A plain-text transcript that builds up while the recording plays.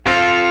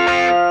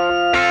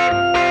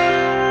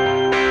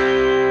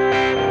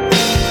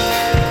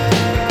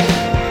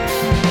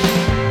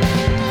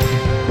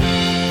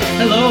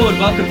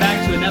welcome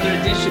back to another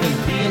edition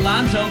of The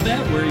Alonzo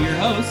Bet. We're your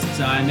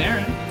hosts. I'm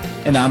Aaron.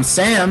 And I'm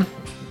Sam.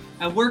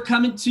 And we're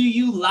coming to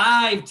you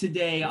live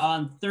today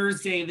on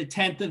Thursday, the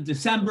 10th of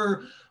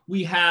December.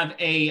 We have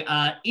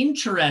a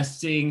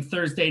interesting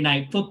Thursday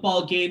night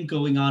football game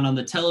going on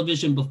the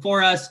television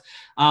before us.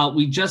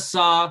 We just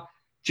saw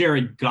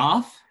Jared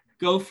Goff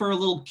go for a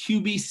little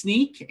QB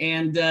sneak,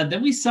 and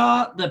then we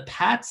saw the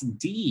Pats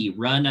D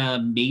run a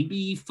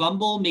maybe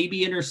fumble,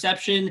 maybe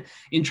interception.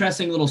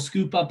 Interesting little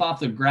scoop up off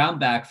the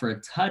ground back for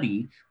a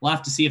tutty. We'll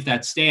have to see if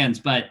that stands,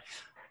 but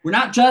we're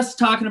not just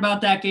talking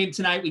about that game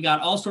tonight. We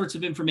got all sorts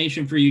of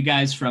information for you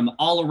guys from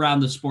all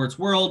around the sports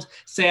world.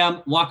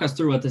 Sam, walk us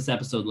through what this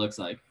episode looks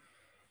like.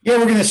 Yeah,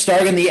 we're going to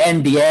start in the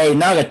NBA.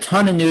 Not a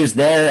ton of news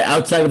there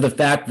outside of the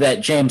fact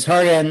that James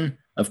Harden,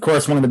 of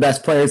course, one of the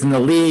best players in the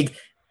league,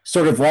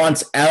 sort of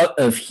wants out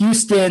of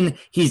Houston.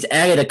 He's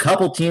added a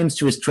couple teams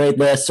to his trade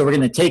list, so we're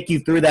going to take you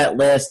through that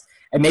list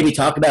and maybe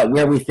talk about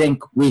where we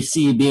think we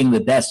see being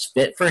the best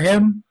fit for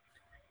him.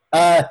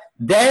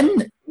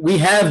 Then we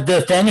have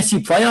the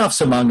fantasy playoffs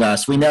among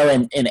us. We know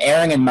in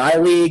Aaron and my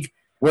league,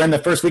 we're in the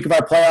first week of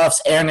our playoffs.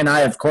 Aaron and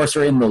I, of course,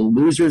 are in the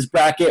losers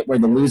bracket, where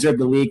the loser of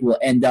the league will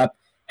end up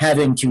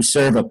having to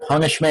serve a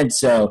punishment.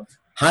 So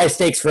high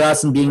stakes for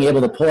us in being able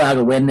to pull out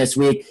a win this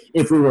week.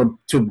 If we were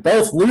to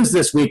both lose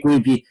this week,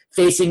 we'd be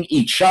facing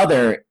each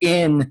other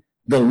in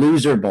the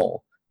loser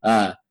bowl.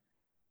 So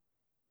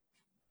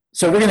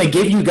we're going to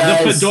give you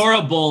guys the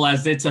Fedora Bowl,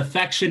 as it's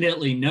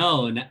affectionately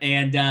known.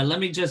 And let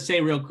me just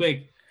say real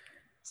quick,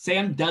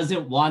 Sam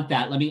doesn't want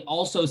that. Let me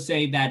also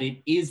say that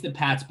it is the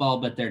Pats ball,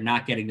 but they're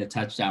not getting the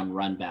touchdown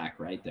run back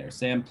right there.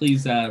 Sam,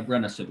 please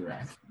run us through the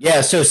rest. Yeah,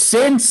 so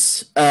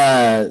since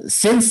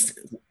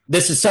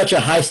this is such a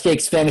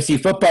high-stakes fantasy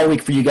football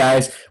week for you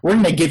guys, we're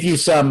going to give you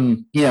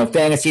some,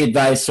 fantasy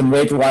advice, some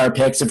waiver wire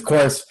picks. Of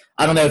course,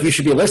 I don't know if you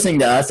should be listening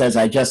to us. As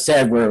I just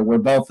said, we're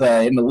both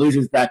in the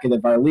losers bracket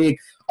of our league.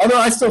 Although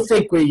I still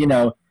think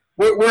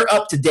we're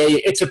up to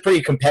date. It's a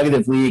pretty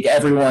competitive league.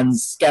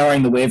 Everyone's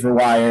scouring the waiver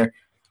wire.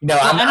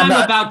 I'm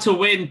about to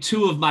win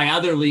two of my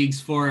other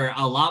leagues for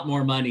a lot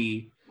more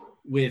money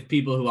with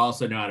people who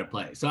also know how to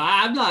play. So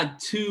I'm not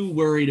too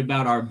worried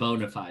about our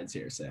bona fides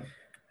here, Sam.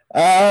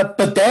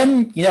 But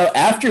then,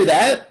 after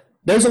that,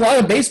 there's a lot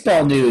of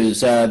baseball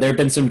news. There have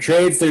been some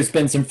trades. There's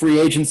been some free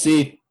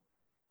agency.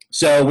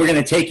 So we're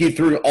going to take you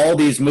through all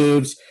these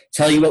moves,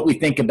 tell you what we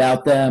think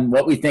about them,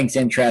 what we think's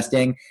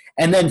interesting.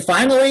 And then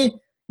finally,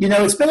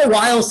 it's been a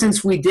while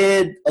since we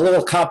did a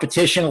little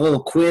competition, a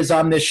little quiz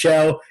on this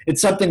show.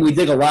 It's something we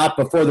did a lot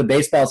before the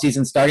baseball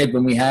season started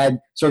when we had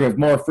sort of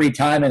more free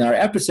time in our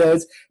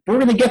episodes. But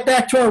we're going to get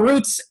back to our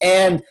roots,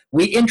 and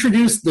we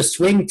introduced the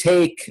swing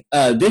take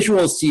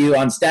visuals to you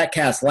on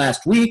StatCast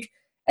last week.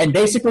 And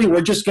basically,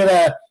 we're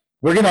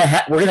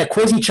gonna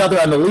quiz each other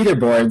on the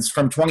leaderboards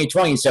from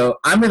 2020. So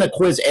I'm going to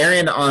quiz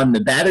Aaron on the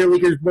batter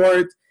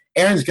leaderboard.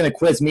 Aaron's going to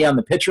quiz me on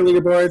the pitcher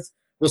leaderboards.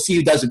 We'll see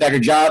who does a better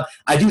job.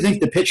 I do think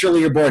the pitcher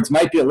leaderboards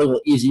might be a little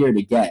easier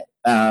to get.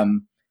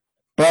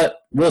 But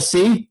we'll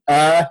see.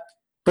 But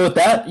with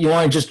that, you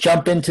want to just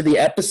jump into the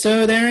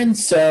episode, Aaron?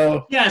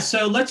 So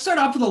let's start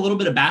off with a little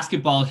bit of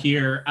basketball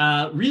here.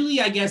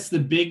 Really, I guess the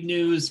big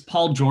news,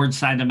 Paul George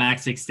signed a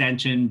max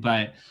extension,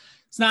 but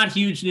it's not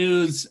huge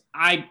news.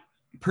 I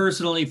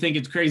personally think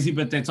it's crazy,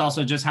 but that's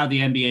also just how the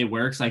NBA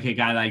works. Like a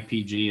guy like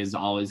PG is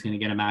always going to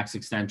get a max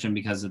extension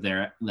because of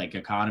their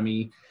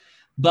economy.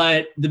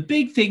 But the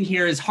big thing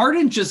here is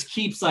Harden just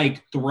keeps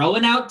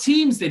throwing out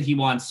teams that he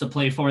wants to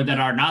play for that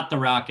are not the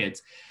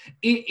Rockets.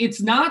 It's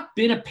not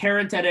been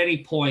apparent at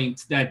any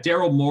point that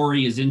Daryl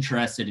Morey is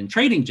interested in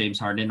trading James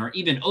Harden or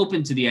even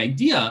open to the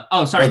idea.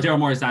 Oh, sorry, Daryl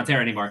Morey's not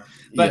there anymore.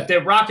 But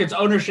the Rockets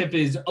ownership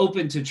is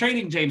open to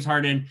trading James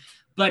Harden.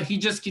 But he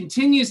just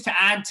continues to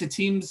add to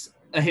teams,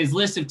 his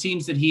list of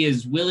teams that he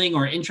is willing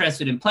or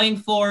interested in playing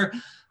for.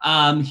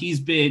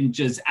 He's been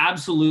just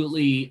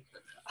absolutely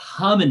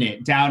humming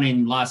it down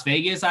in Las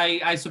Vegas,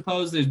 I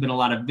suppose. There's been a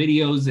lot of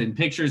videos and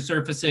pictures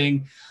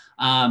surfacing.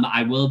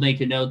 I will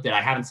make a note that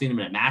I haven't seen him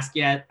in a mask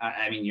yet.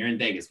 I mean, you're in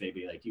Vegas,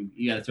 baby.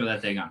 You got to throw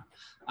that thing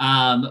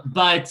on.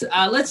 But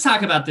let's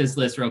talk about this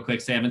list real quick,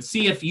 Sam, and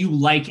see if you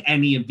like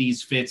any of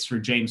these fits for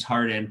James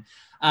Harden.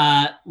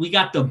 We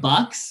got the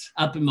Bucks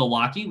up in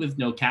Milwaukee with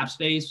no cap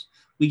space.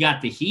 We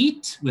got the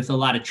Heat with a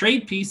lot of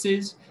trade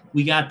pieces.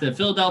 We got the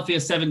Philadelphia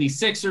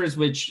 76ers,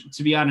 which,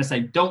 to be honest, I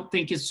don't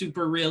think is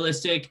super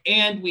realistic.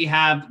 And we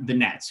have the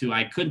Nets, who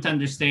I couldn't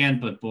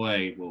understand, but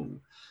boy, whoa.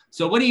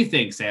 So what do you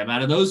think, Sam?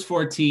 Out of those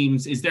four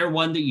teams, is there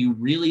one that you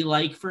really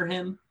like for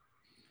him?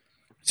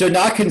 So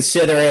not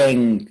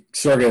considering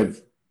sort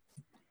of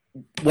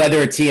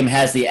whether a team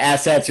has the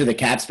assets or the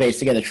cap space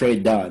to get a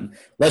trade done,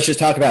 let's just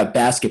talk about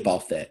basketball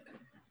fit.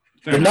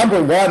 The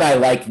number one I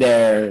like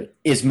there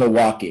is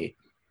Milwaukee.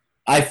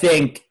 I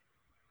think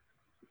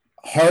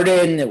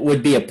Harden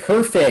would be a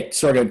perfect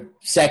sort of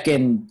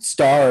second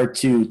star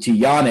to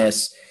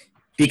Giannis,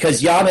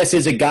 because Giannis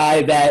is a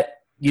guy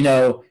that,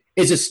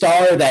 is a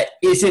star that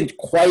isn't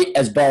quite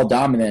as ball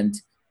dominant,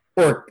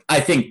 or I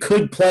think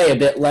could play a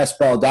bit less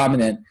ball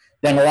dominant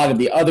than a lot of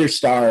the other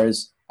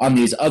stars on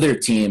these other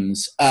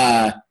teams.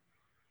 Well,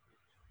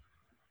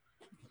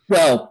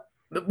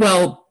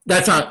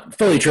 that's not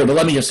fully true, but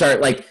let me just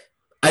start. Like,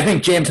 I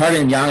think James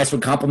Harden and Giannis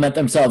would complement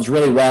themselves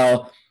really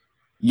well.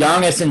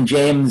 Giannis and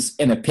James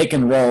in a pick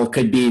and roll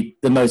could be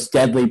the most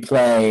deadly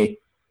play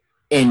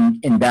in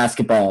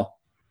basketball.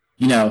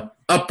 You know,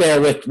 up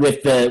there with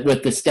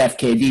the Steph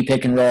KD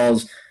pick and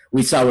rolls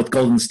we saw with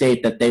Golden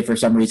State that they for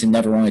some reason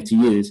never wanted to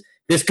use.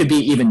 This could be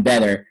even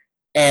better.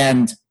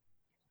 And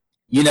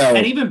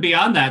and even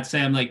beyond that,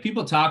 Sam, like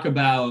people talk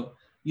about,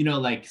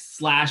 like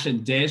slash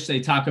and dish. They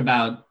talk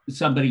about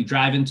somebody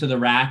driving to the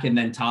rack and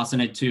then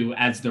tossing it to,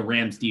 as the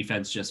Rams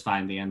defense just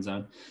find the end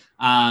zone,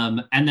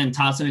 and then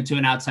tossing it to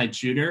an outside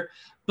shooter.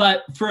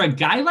 But for a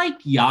guy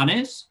like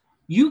Giannis,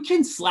 you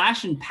can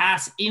slash and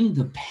pass in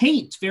the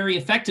paint very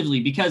effectively,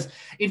 because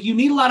if you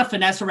need a lot of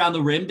finesse around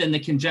the rim, then the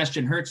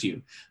congestion hurts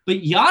you.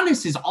 But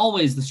Giannis is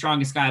always the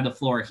strongest guy on the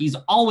floor. He's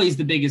always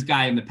the biggest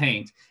guy in the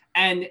paint.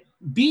 And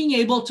being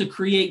able to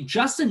create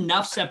just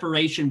enough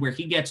separation where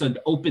he gets an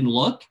open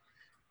look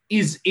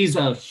is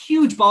a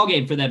huge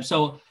ballgame for them.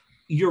 So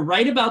you're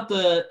right about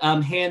the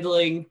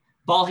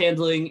ball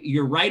handling.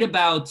 You're right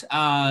about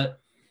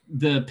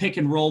the pick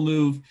and roll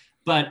move.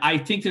 But I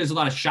think there's a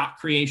lot of shot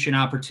creation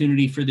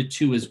opportunity for the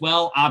two as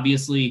well.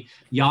 Obviously,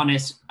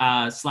 Giannis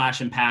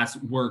slash and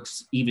pass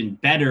works even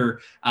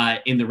better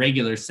in the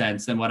regular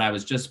sense than what I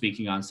was just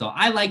speaking on. So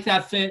I like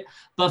that fit.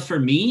 But for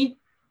me,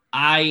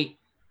 I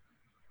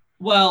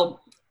was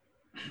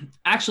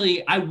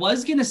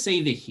going to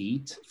say the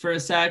Heat for a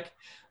sec,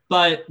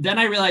 but then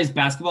I realized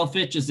basketball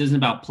fit just isn't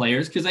about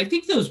players, because I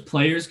think those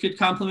players could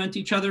complement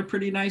each other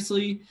pretty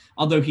nicely,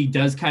 although he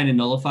does kind of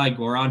nullify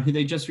Goran, who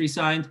they just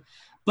re-signed.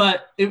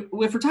 But if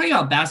we're talking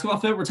about basketball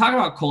fit, we're talking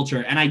about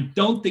culture. And I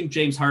don't think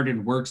James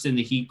Harden works in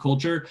the Heat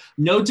culture.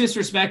 No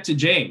disrespect to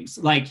James.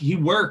 Like, he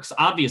works,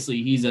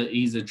 obviously.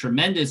 He's a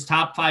tremendous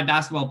top 5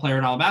 basketball player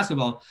in all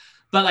basketball.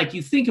 But like,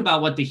 you think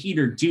about what the Heat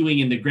are doing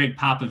in the Greg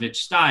Popovich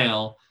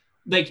style,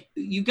 like,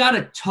 you got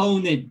to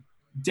tone it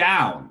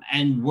down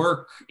and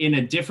work in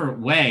a different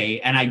way.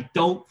 And I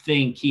don't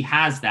think he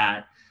has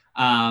that.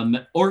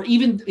 Or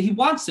even he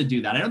wants to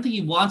do that. I don't think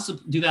he wants to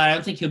do that. I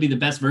don't think he'll be the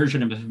best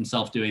version of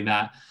himself doing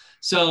that.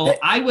 So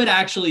I would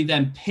actually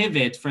then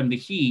pivot from the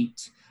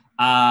Heat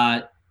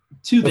to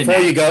the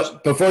Nets.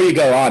 Before you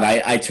go on,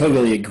 I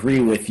totally agree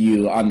with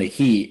you on the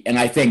Heat. And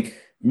I think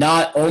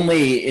not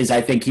only is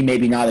I think he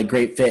maybe not a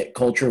great fit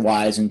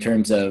culture-wise in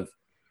terms of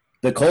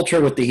the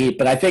culture with the Heat,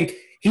 but I think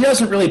he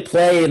doesn't really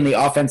play in the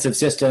offensive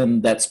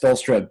system that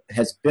Spoelstra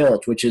has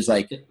built, which is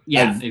like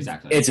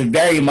exactly. It's a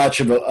very much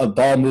of a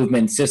ball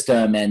movement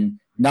system and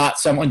not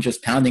someone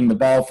just pounding the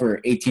ball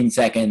for 18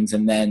 seconds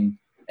and then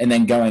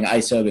going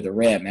ISO to the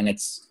rim. And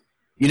it's,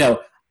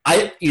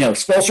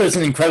 Spoelstra is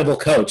an incredible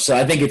coach. So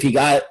I think if he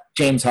got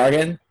James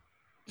Harden,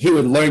 he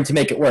would learn to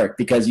make it work,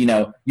 because,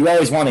 you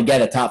always want to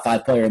get a top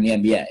 5 player in the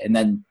NBA and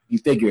then you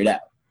figure it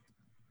out.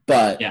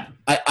 But yeah.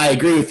 I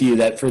agree with you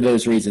that for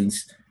those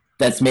reasons,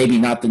 that's maybe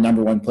not the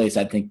number one place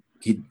I think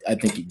he'd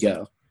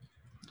go.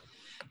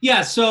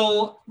 Yeah.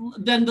 So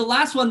then the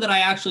last one that I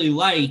actually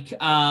like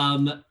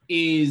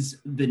is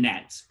the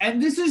Nets.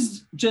 And this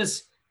is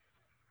just,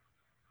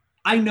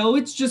 I know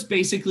it's just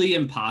basically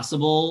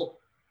impossible,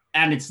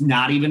 and it's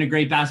not even a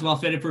great basketball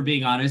fit if we're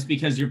being honest,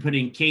 because you're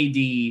putting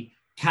KD,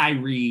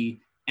 Kyrie,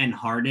 and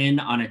Harden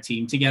on a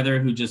team together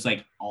who just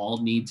like all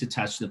need to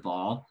touch the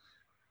ball.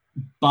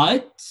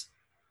 But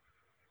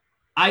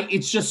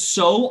it's just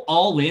so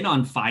all in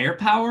on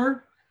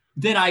firepower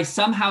that I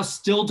somehow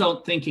still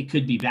don't think it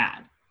could be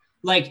bad.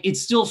 Like,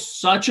 it's still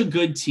such a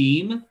good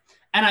team.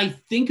 And I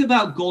think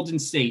about Golden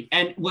State,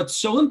 and what's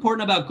so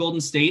important about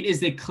Golden State is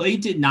that Klay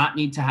did not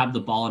need to have the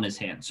ball in his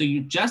hand. So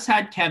you just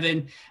had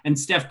Kevin and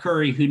Steph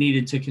Curry who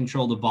needed to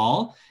control the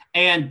ball.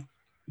 And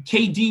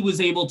KD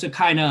was able to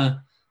kind of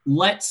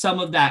let some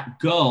of that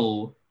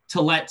go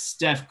to let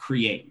Steph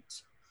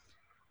create.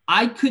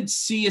 I could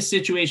see a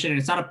situation, and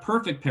it's not a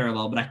perfect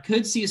parallel, but I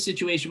could see a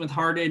situation with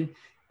Harden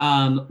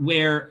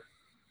where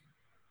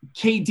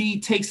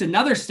KD takes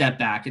another step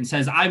back and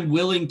says, I'm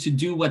willing to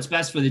do what's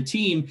best for the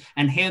team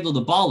and handle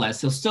the ball less.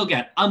 He'll still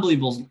get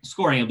unbelievable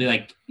scoring. He'll be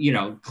like,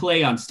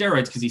 Klay on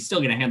steroids, because he's still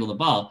going to handle the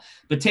ball,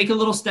 but take a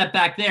little step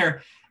back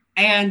there.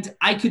 And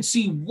I could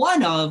see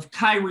one of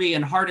Kyrie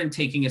and Harden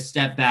taking a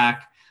step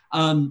back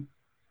and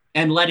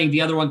letting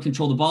the other one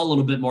control the ball a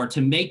little bit more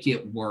to make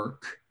it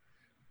work.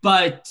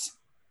 But,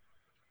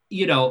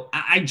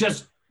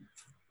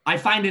 I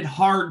find it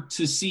hard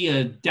to see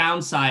a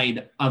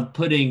downside of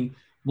putting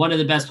one of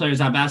the best players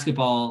in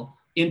basketball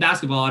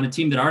on a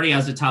team that already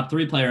has a top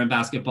 3 player in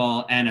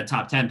basketball and a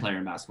top 10 player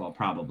in basketball,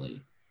 probably.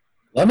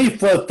 Let me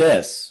float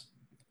this.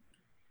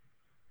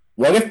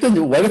 What if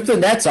the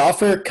Nets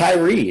offer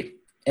Kyrie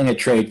in a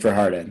trade for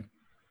Harden?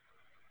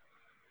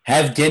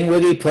 Have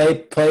Dinwiddie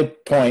play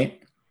point.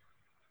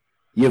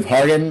 You have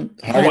Harden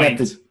at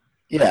the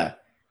You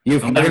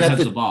have Harden at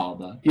the ball.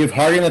 But. You have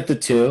Harden at the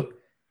 2.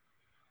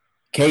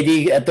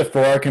 KD at the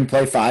 4 can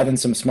play 5 in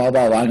some small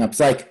ball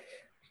lineups. Like,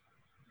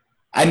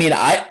 I mean,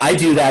 I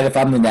do that if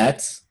I'm the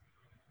Nets.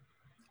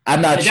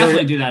 I'm not I sure.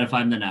 definitely do that if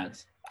I'm the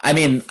Nets. I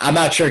mean, I'm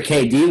not sure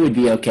KD would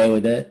be okay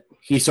with it.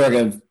 He sort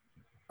of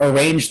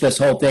arranged this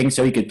whole thing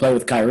so he could play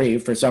with Kyrie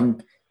for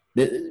some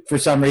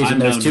reason.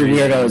 Those two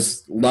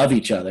weirdos love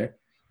each other.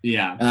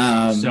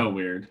 Yeah, so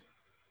weird.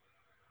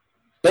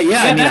 But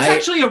yeah, I mean, that's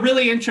actually a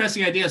really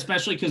interesting idea,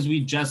 especially because we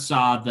just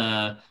saw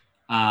the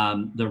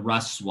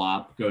Russ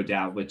swap go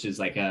down, which is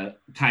like a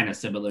kind of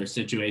similar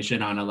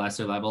situation on a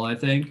lesser level. I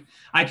think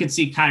I could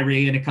see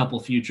Kyrie and a couple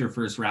future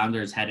first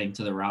rounders heading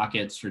to the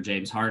Rockets for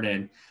James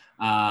Harden.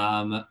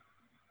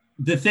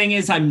 The thing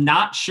is, I'm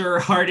not sure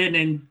Harden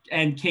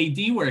and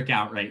KD work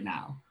out right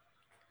now.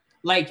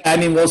 Like, I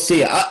mean, we'll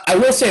see. I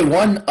will say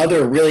one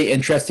other really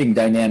interesting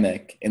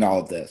dynamic in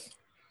all of this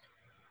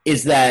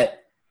is that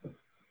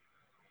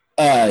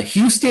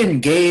Houston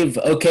gave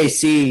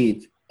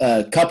OKC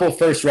a couple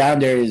first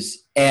rounders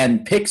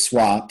and pick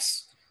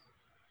swaps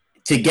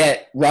to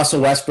get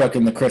Russell Westbrook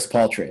in the Chris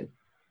Paul trade.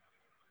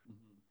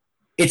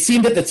 It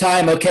seemed at the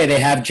time, okay,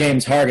 they have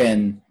James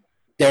Harden.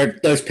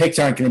 Those picks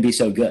aren't going to be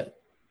so good.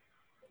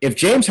 If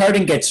James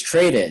Harden gets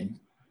traded,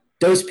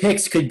 those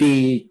picks could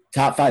be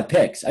top 5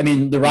 picks. I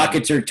mean, the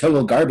Rockets are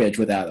total garbage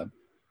without him.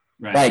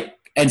 Right.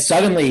 And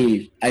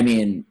suddenly, I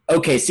mean,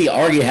 OKC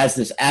already has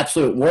this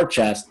absolute war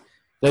chest.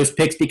 Those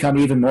picks become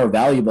even more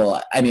valuable.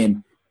 I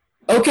mean,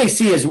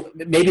 OKC is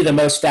maybe the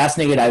most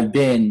fascinated I've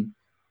been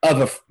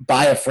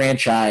by a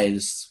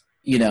franchise,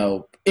 in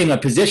a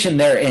position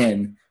they're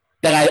in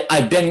that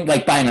I've been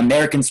like by an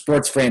American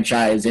sports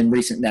franchise in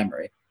recent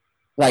memory.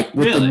 Like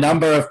with the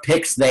number of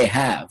picks they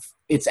have,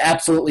 it's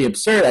absolutely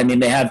absurd. I mean,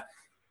 they have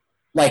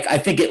I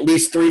think at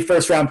least 3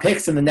 first-round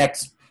picks in the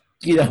next,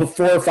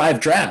 4 or 5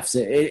 drafts.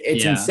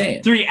 It's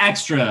insane. 3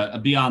 extra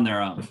beyond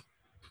their own.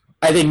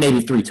 I think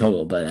maybe 3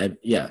 total, but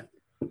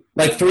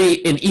like 3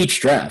 in each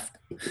draft.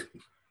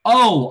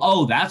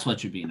 Oh, that's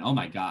what you mean. Oh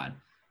my God.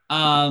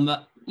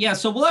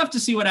 So we'll have to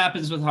see what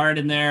happens with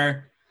Harden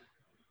there.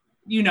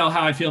 You know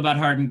how I feel about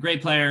Harden.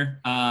 Great player.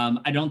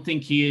 I don't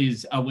think he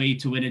is a way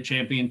to win a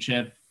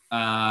championship.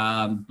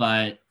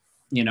 But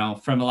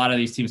from a lot of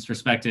these teams'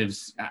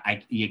 perspectives,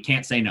 you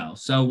can't say no.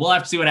 So we'll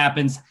have to see what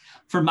happens.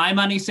 For my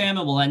money, Sam,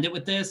 and we'll end it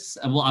with this.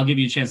 I'll give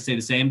you a chance to say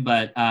the same,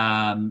 but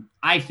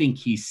I think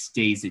he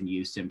stays in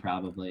Houston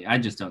probably. I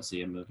just don't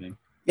see him moving.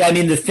 Yeah, I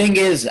mean, the thing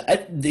is,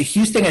 the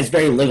Houston has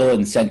very little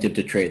incentive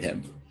to trade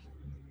him.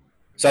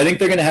 So I think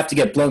they're going to have to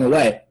get blown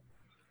away.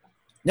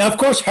 Now, of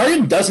course,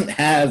 Harden doesn't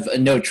have a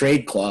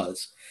no-trade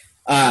clause.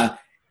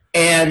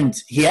 And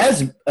he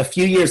has a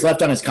few years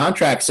left on his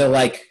contract. So,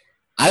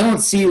 I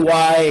don't see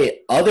why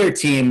other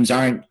teams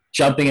aren't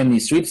jumping in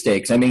these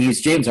sweepstakes. I mean,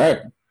 he's James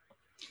Harden.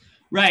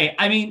 Right.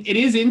 I mean, it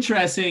is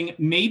interesting.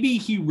 Maybe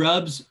he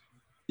rubs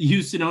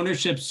Houston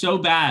ownership so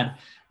bad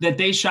that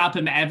they shop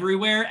him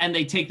everywhere and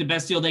they take the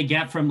best deal they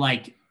get from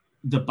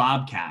the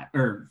Bobcat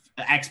or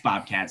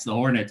ex-Bobcats, the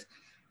Hornets.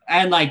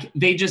 And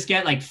they just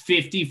get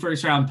 50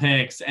 first-round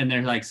picks and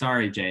they're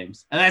sorry,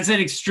 James. And that's an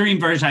extreme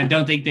version. I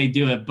don't think they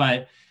do it,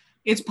 but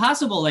it's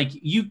possible.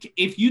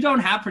 If you don't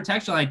have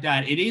protection like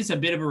that, it is a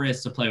bit of a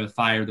risk to play with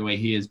fire the way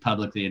he is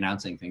publicly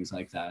announcing things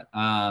like that.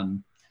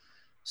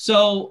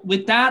 So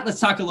with that, let's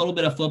talk a little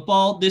bit of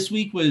football. This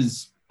week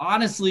was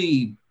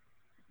honestly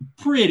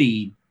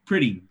pretty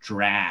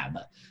drab.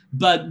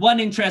 But one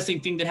interesting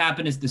thing that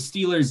happened is the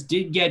Steelers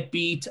did get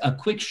beat. A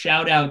quick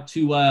shout out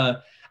to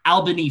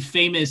Albany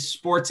famous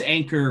sports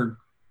anchor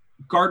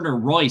Gardner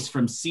Royce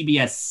from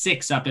CBS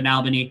 6 up in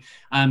Albany.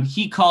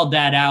 He called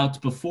that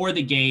out before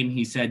the game.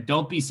 He said,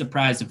 don't be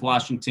surprised if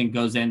Washington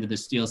goes into the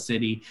Steel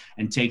City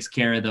and takes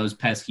care of those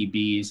pesky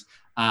bees.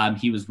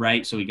 He was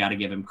right, so we got to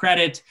give him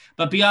credit.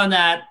 But beyond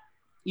that,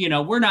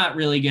 we're not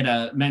really going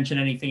to mention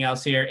anything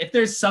else here. If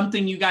there's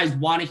something you guys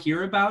want to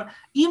hear about,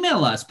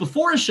 email us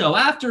before a show,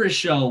 after a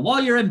show,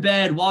 while you're in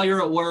bed, while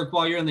you're at work,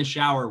 while you're in the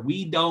shower.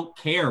 We don't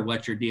care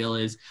what your deal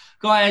is.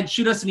 Go ahead,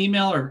 shoot us an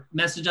email or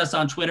message us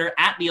on Twitter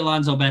at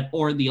TheAlonzoBet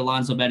or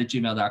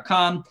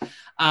TheAlonzoBet@gmail.com.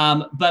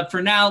 But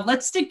for now,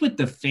 let's stick with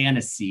the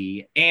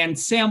fantasy. And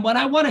Sam, what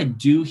I want to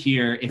do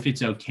here, if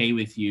it's okay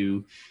with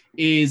you,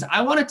 is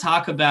I want to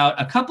talk about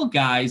a couple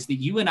guys that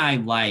you and I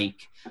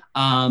like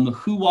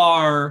who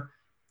are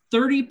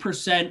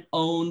 30%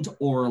 owned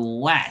or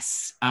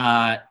less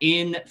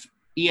in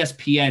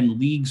ESPN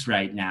leagues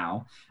right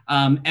now.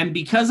 And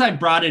because I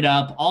brought it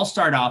up, I'll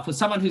start off with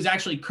someone who's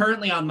actually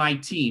currently on my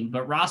team,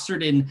 but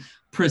rostered in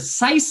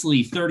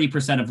precisely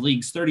 30% of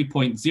leagues,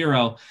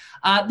 30.0.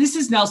 This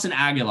is Nelson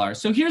Aguilar.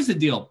 So here's the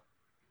deal.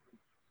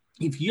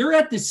 If you're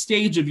at this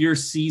stage of your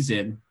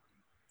season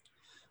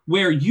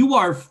where you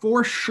are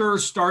for sure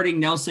starting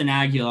Nelson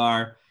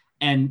Aguilar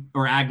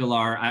or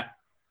Aguilar,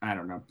 I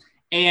don't know,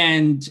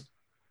 and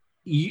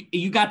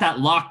you got that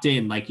locked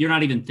in, you're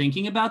not even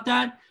thinking about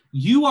that,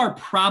 you are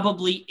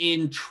probably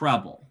in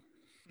trouble.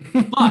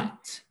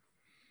 But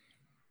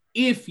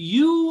if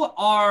you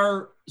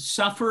are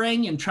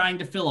suffering and trying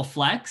to fill a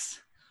flex,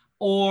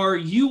 or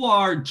you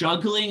are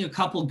juggling a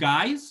couple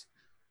guys,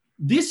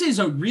 this is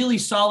a really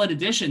solid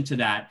addition to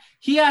that.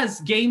 He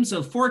has games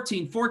of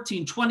 14,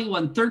 14,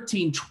 21,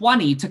 13,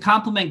 20 to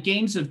complement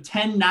games of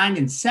 10, 9,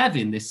 and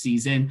 7 this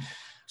season.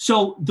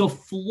 So the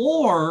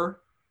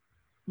floor,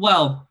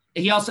 well,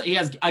 he has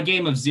a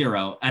game of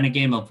 0 and a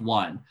game of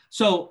 1.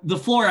 So the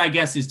floor, I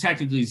guess, is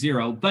technically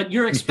 0, but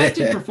your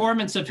expected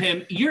performance of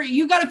him,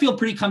 you got to feel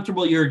pretty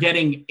comfortable you're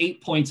getting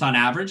 8 points on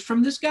average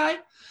from this guy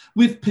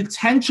with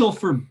potential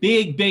for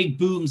big, big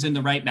booms in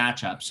the right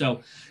matchup.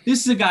 So this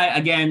is a guy,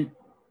 again,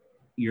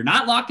 you're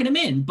not locking him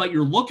in, but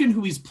you're looking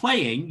who he's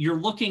playing. You're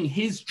looking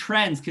his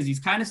trends because he's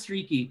kind of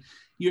streaky.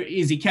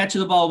 Is he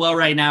catching the ball well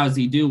right now? Is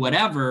he do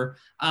whatever?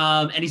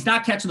 And he's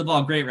not catching the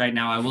ball great right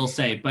now, I will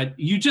say. But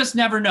you just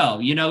never know.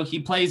 You know, he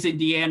plays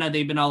Indiana.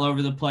 They've been all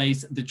over the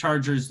place. The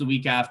Chargers the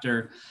week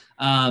after.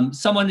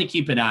 Someone to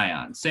keep an eye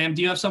on. Sam,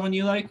 do you have someone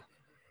you like?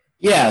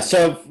 Yeah,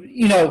 so,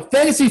 you know,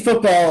 fantasy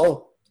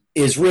football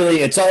is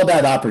really, it's all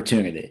about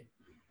opportunity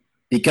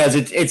because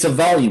it's a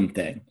volume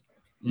thing.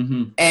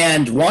 Mm-hmm.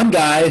 And one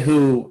guy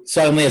who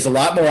suddenly has a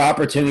lot more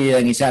opportunity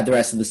than he's had the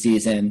rest of the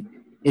season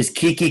is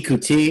Kiki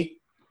Kuti.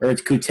 Or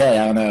it's Kute,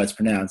 I don't know how it's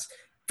pronounced,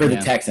 for the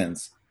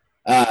Texans.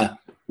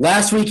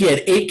 Last week, he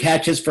had 8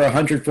 catches for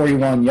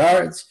 141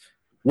 yards.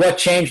 What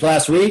changed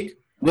last week?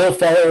 Will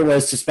Fuller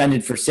was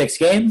suspended for 6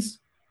 games,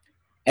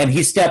 and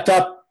he stepped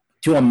up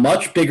to a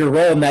much bigger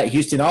role in that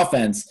Houston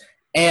offense.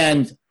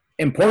 And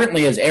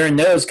importantly, as Aaron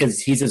knows,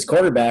 because he's his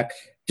quarterback,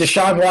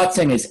 Deshaun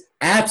Watson is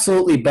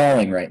absolutely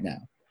balling right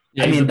now.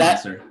 Yeah, I mean,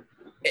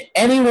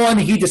 anyone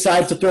he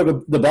decides to throw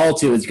the ball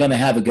to is going to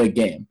have a good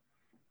game.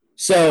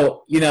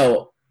 So, you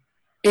know,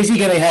 is he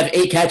going to have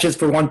 8 catches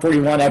for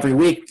 141 every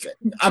week?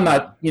 I'm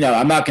not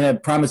going to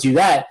promise you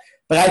that.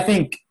 But I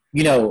think,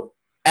 you know,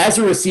 as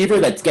a receiver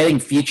that's getting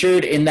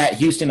featured in that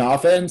Houston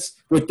offense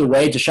with the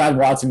way Deshaun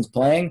Watson's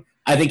playing,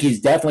 I think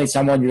he's definitely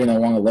someone you're going to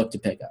want to look to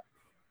pick up.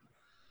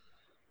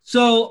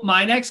 So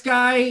my next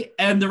guy,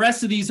 and the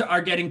rest of these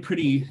are getting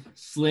pretty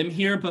slim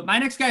here, but my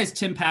next guy is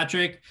Tim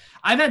Patrick.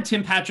 I've had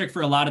Tim Patrick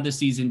for a lot of the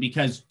season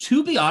because,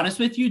 to be honest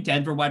with you,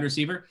 Denver wide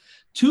receiver,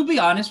 to be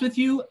honest with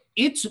you,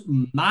 it's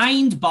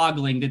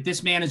mind-boggling that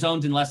this man is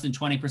owned in less than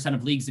 20%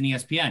 of leagues in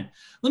ESPN.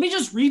 Let me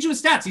just read you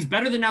his stats. He's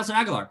better than Nelson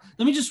Aguilar.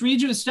 Let me just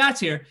read you his stats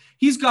here.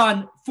 He's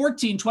gone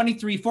 14,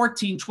 23,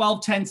 14,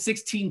 12, 10,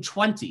 16,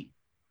 20.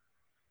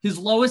 His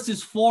lowest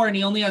is 4, and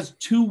he only has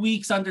 2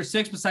 weeks under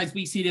 6 besides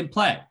weeks he didn't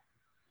play.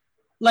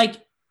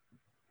 Like,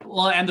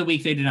 well, and the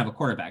week they didn't have a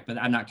quarterback, but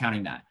I'm not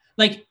counting that.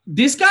 Like,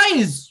 this guy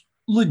is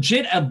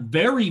legit a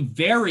very,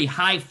 very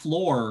high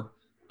floor,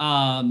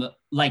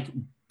 like,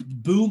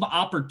 boom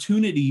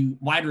opportunity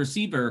wide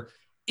receiver.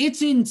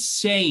 It's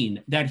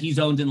insane that he's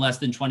owned in less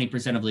than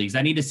 20% of leagues.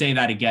 I need to say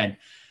that again.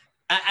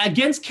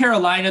 Against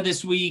Carolina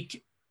this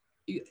week,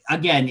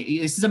 again,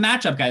 this is a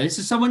matchup guy. This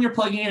is someone you're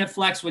plugging in at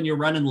flex when you're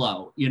running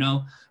low, you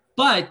know,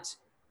 but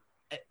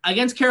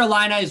against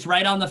Carolina is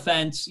right on the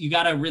fence. You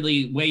got to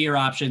really weigh your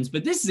options,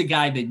 but this is a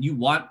guy that you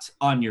want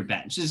on your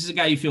bench. This is a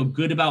guy you feel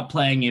good about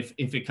playing if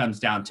it comes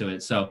down to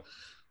it. So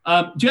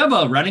do you have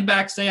a running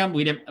back, Sam?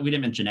 We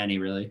didn't mention any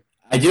really.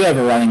 I do have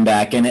a running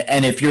back, and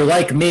if you're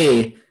like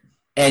me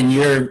and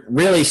you're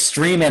really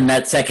streaming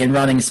that second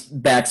running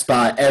back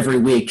spot every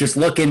week, just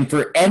looking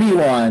for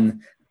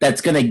anyone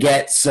that's going to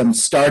get some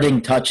starting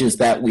touches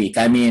that week.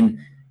 I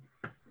mean,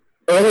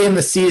 early in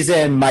the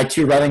season, my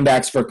 2 running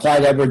backs were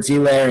Clyde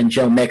Edwards-Helaire and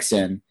Joe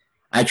Mixon.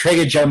 I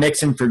traded Joe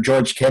Mixon for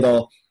George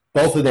Kittle.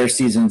 Both of their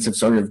seasons have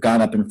sort of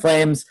gone up in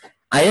flames.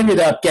 I ended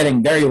up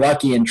getting very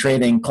lucky in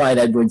trading Clyde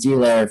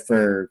Edwards-Helaire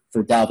for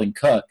Dalvin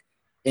Cook.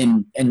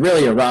 In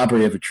really a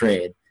robbery of a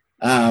trade.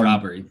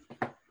 Robbery.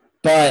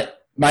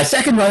 But my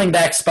second running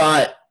back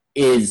spot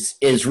is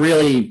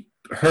really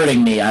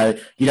hurting me. I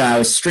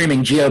was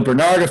streaming Gio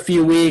Bernard a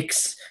few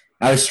weeks.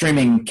 I was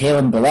streaming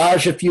Kalen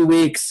Ballage a few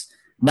weeks.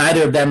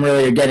 Neither of them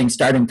really are getting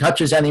starting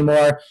touches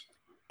anymore.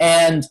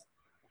 And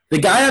the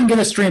guy I'm going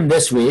to stream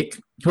this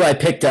week, who I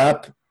picked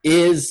up,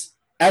 is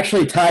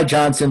actually Ty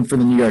Johnson for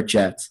the New York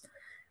Jets.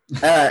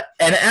 And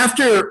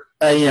after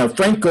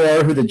Frank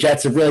Gore, who the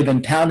Jets have really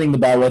been pounding the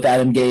ball with,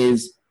 Adam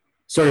Gase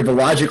sort of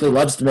illogically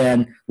loves the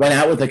man, went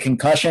out with a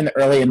concussion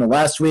early in the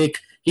last week.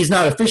 He's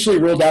not officially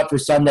ruled out for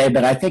Sunday,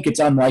 but I think it's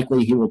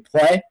unlikely he will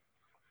play.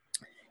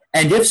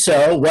 And if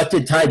so, what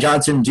did Ty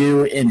Johnson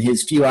do in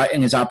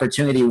his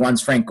opportunity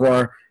once Frank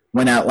Gore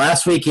went out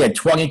last week? He had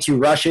 22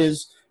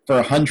 rushes for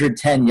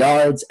 110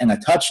 yards and a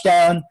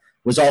touchdown.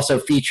 Was also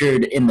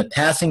featured in the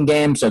passing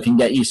game, so it can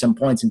get you some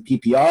points in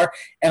PPR.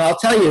 And I'll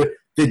tell you,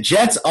 the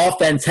Jets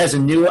offense has a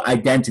new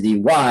identity.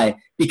 Why?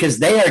 Because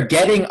they are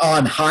getting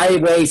on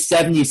Highway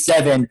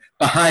 77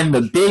 behind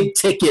the big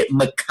ticket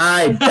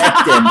Mekhi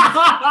Becton.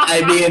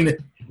 I mean,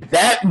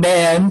 that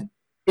man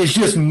is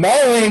just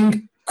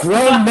mauling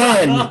grown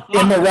men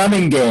in the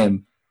running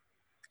game.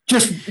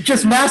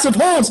 Just massive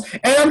holes.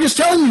 And I'm just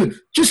telling you,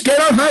 just get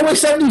on Highway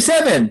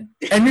 77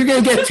 and you're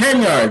going to get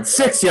 10 yards,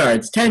 6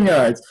 yards, 10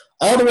 yards,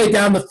 all the way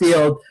down the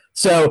field.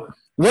 So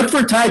look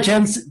for Ty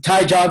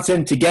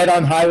Johnson to get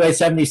on Highway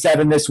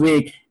 77 this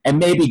week and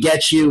maybe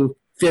get you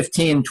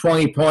 15,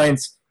 20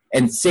 points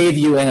and save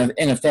you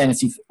in a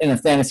fantasy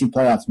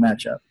playoffs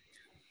matchup.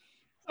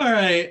 All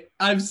right.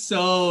 I'm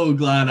so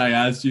glad I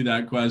asked you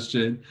that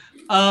question.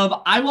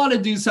 I want to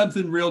do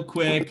something real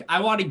quick.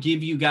 I want to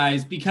give you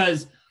guys,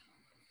 because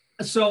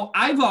so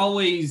I've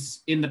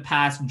always in the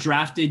past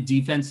drafted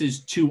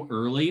defenses too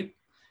early,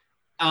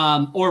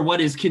 or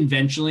what is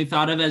conventionally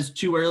thought of as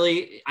too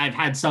early. I've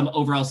had some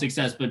overall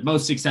success, but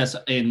most success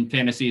in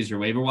fantasy is your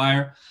waiver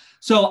wire.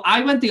 So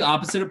I went the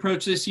opposite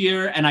approach this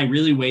year, and I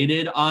really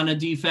waited on a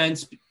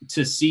defense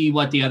to see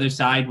what the other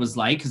side was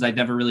like, because I'd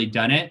never really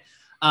done it.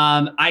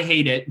 I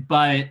hate it,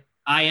 but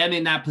I am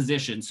in that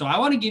position. So I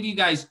want to give you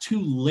guys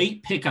 2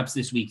 late pickups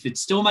this week that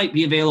still might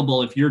be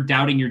available if you're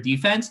doubting your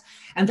defense.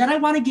 And then I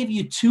want to give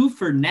you 2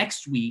 for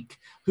next week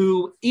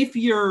who, if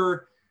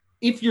you're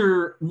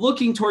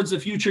looking towards the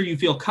future, you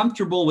feel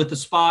comfortable with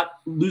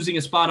losing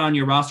a spot on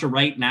your roster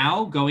right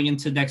now, going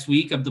into next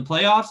week of the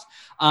playoffs,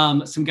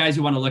 some guys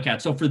you want to look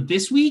at. So for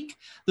this week,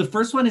 the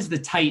first one is the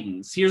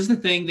Titans. Here's the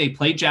thing. They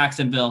played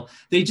Jacksonville.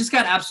 They just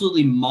got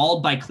absolutely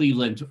mauled by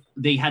Cleveland.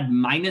 They had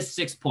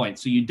 -6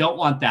 points. So you don't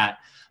want that.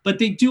 But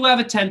they do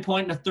have a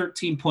 10-point and a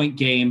 13-point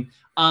game.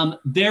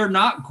 They're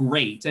not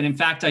great. And in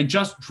fact, I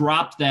just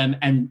dropped them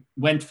and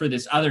went for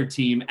this other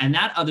team. And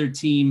that other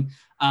team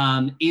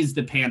is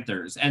the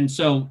Panthers. And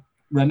so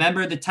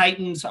remember, the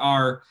Titans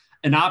are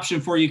an option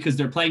for you because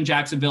they're playing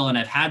Jacksonville and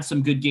have had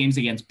some good games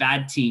against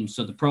bad teams.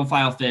 So the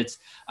profile fits,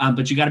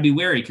 but you got to be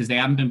wary because they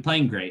haven't been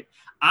playing great.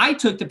 I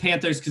took the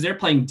Panthers because they're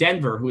playing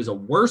Denver, who is a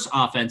worse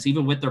offense,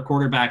 even with their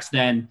quarterbacks,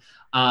 than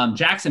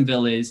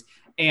Jacksonville is,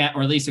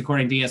 or at least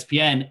according to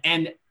ESPN.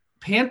 And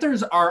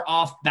Panthers are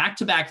off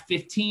back-to-back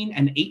 15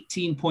 and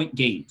 18-point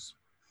games.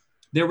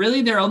 They're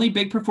really their only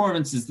big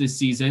performances this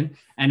season,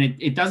 and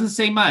it doesn't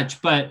say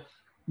much, but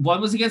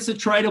one was against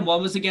Detroit and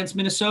one was against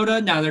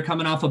Minnesota. Now they're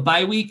coming off a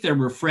bye week. They're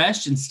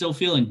refreshed and still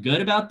feeling good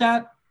about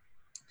that.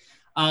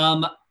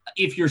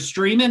 If you're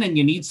streaming and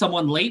you need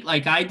someone late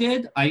like I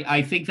did,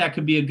 I think that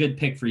could be a good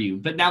pick for you.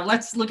 But now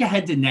let's look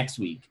ahead to next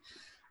week.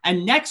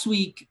 And next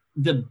week,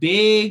 the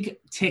big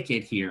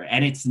ticket here,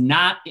 and it's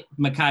not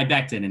Mekhi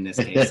Becton in this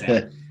case.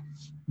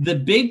 The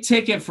big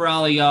ticket for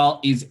all of y'all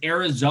is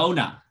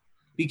Arizona,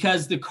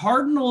 because the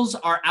Cardinals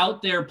are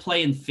out there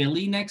playing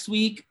Philly next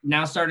week,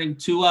 now starting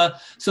Tua.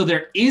 So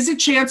there is a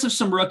chance of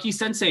some rookie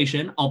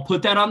sensation. I'll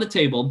put that on the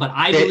table, but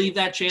I believe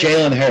that chance.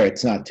 Jalen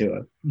Hurts, not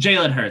Tua.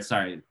 Jalen Hurts,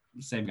 sorry,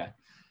 same guy.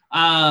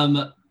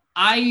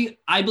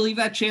 I believe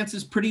that chance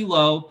is pretty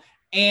low,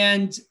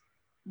 and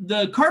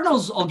the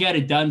Cardinals will get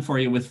it done for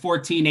you with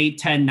 14-8,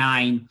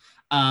 10-9.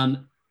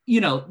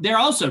 They're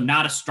also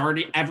not a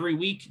starting every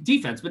week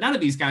defense, but none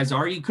of these guys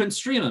are. You couldn't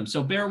stream them,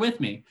 so bear with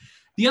me.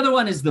 The other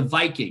one is the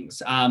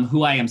Vikings,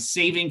 who I am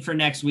saving for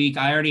next week.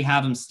 I already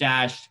have them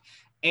stashed.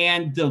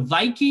 And the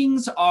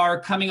Vikings are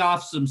coming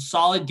off some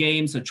solid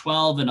games, a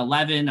 12, an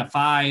 11, a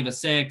 5, a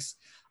 6.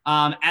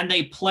 And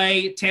they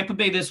play Tampa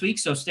Bay this week,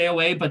 so stay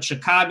away, but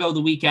Chicago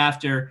the week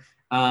after.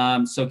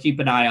 So keep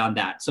an eye on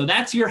that. So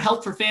that's your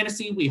help for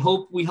fantasy. We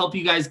help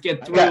you guys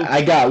get through.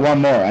 I got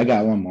one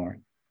more.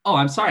 Oh,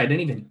 I'm sorry. I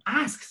didn't even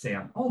ask,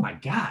 Sam. Oh my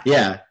God.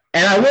 Yeah.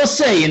 And I will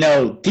say,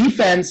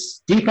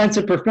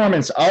 defensive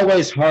performance,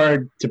 always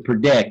hard to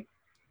predict.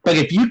 But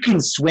if you can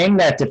swing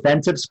that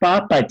defensive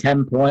spot by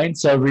 10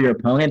 points over your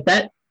opponent,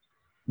 that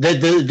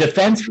the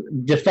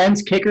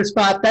defense kicker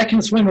spot, that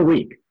can swing a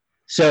week.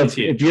 So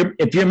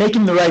if you're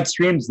making the right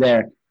streams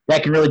there,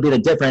 that can really be the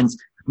difference.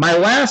 My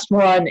last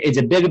one is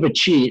a bit of a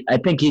cheat. I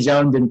think he's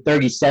owned in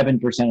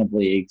 37% of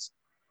leagues.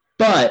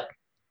 But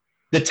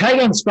the tight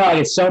end spot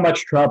is so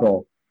much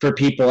trouble for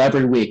people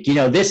every week.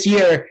 This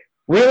year,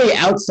 really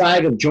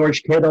outside of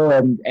George Kittle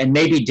and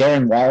maybe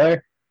Darren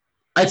Waller,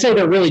 I'd say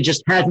there really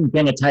just hasn't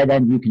been a tight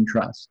end you can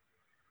trust.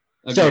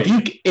 Okay. So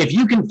if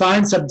you can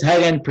find some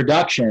tight end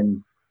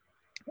production,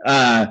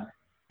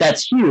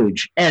 that's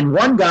huge. And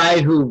one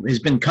guy who has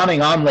been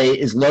coming on late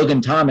is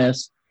Logan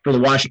Thomas for the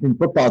Washington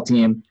football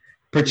team.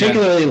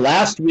 Particularly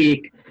last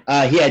week,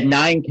 he had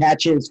 9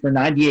 catches for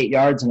 98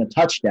 yards and a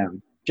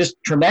touchdown. Just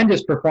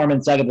tremendous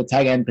performance out of the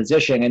tight end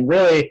position. And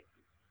really,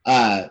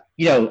 I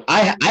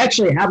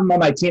actually have him on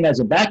my team as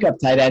a backup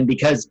tight end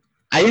because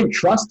I didn't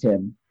trust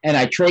him, and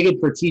I traded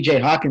for T.J.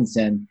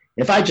 Hawkinson.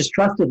 If I just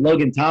trusted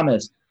Logan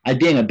Thomas, I'd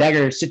be in a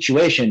better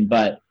situation.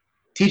 But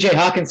T.J.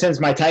 Hawkinson's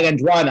my tight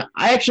end 1.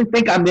 I actually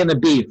think I'm going to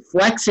be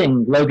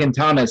flexing Logan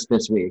Thomas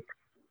this week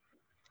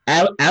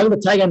out of the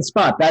tight end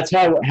spot. That's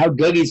how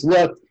good he's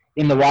looked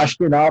in the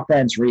Washington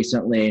offense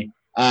recently.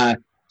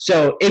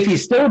 So if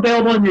he's still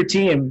available in your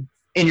team,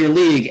 in your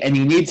league, and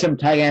you need some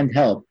tight end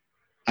help,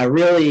 I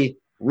really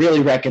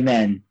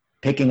recommend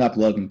picking up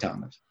Logan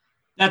Thomas.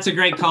 That's a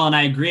great call, and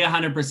I agree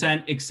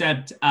 100%,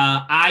 except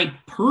I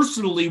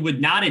personally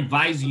would not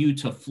advise you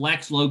to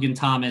flex Logan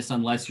Thomas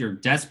unless you're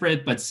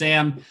desperate. But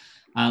Sam,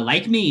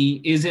 like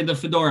me, is in the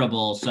Fedora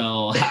Bowl,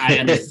 so I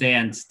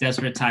understand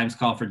desperate times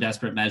call for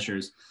desperate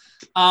measures.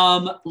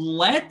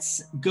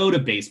 Let's go to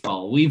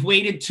baseball. We've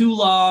waited too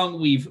long.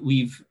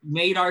 We've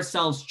made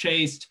ourselves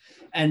chased,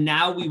 and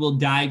now we will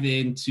dive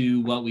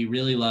into what we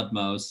really love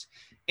most.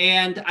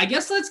 And I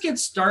guess let's get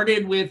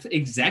started with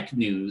exec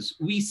news.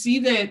 We see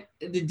that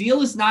the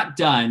deal is not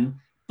done,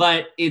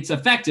 but it's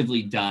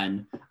effectively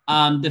done.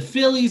 The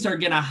Phillies are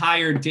going to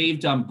hire Dave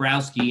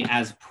Dombrowski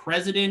as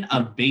president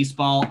of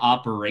baseball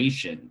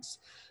operations.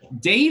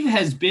 Dave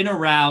has been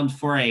around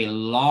for a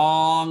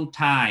long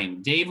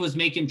time. Dave was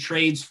making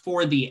trades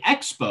for the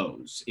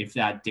Expos, if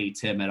that dates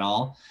him at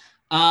all.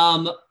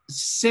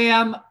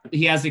 Sam,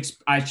 he has,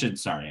 I should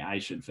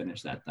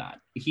finish that thought.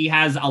 He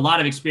has a lot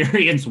of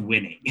experience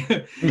winning.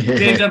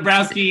 Dave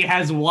Dombrowski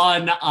has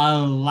won a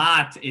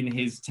lot in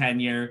his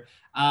tenure.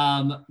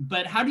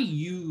 But how do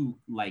you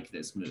like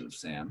this move,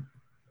 Sam?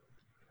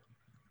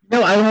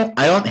 No,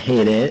 I don't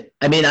hate it.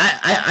 I mean,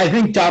 I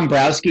think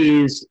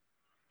Dombrowski's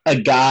a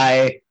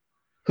guy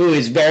who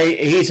is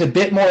he's a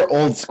bit more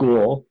old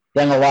school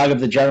than a lot of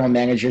the general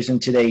managers in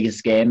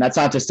today's game. That's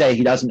not to say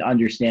he doesn't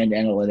understand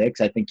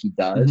analytics. I think he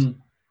does. Mm-hmm.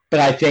 But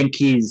I think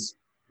he's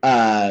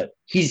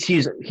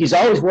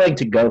always willing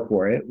to go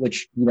for it,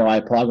 which, I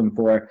applaud him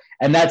for.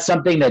 And that's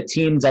something that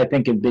teams, I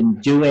think, have been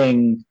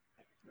doing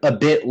a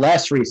bit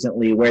less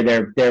recently,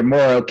 where they're more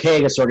okay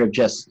to sort of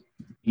just,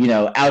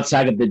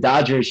 outside of the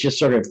Dodgers, just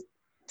sort of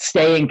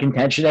stay in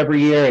contention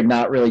every year and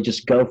not really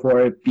just go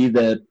for it, be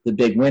the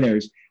big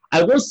winners.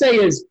 I will say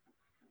is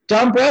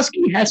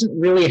Dombrowski hasn't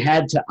really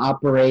had to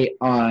operate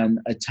on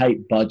a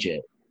tight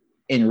budget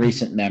in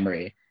recent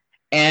memory.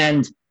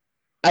 And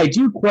I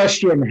do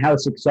question how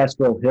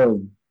successful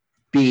he'll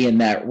be in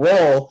that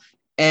role.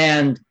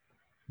 And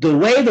the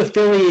way the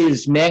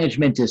Phillies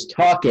management is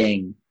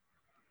talking,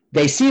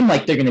 they seem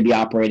like they're going to be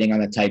operating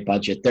on a tight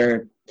budget.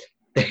 There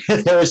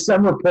was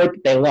some report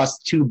that they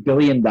lost $2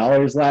 billion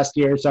last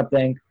year or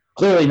something.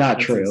 Clearly not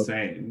That's true.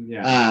 Insane.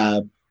 Yeah.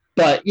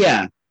 But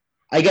yeah,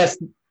 I guess,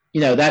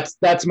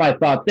 that's my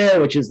thought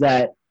there, which is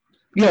that,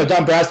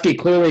 Dombrowski,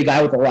 clearly a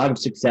guy with a lot of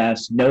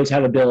success, knows how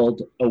to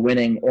build a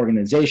winning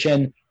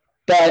organization.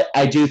 But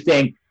I do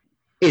think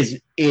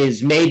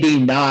is maybe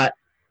not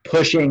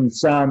pushing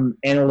some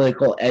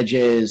analytical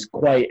edges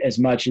quite as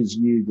much as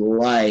you'd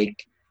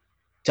like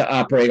to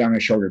operate on a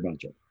shorter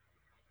budget.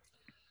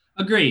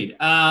 Agreed.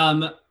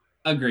 I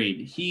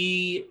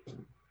understand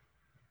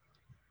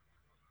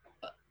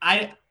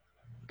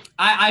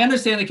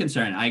the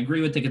concern. I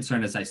agree with the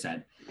concern, as I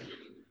said.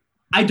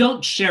 I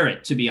don't share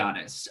it, to be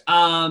honest.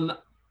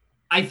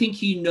 I think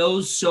he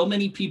knows so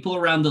many people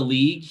around the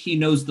league. He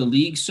knows the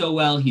league so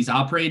well. He's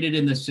operated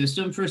in the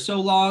system for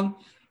so long.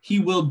 He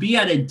will be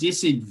at a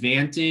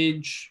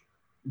disadvantage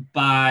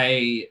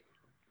by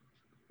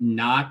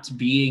not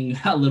being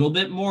a little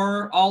bit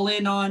more all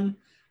in on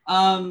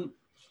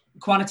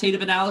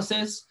quantitative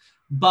analysis.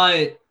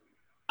 But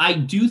I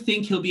do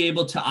think he'll be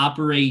able to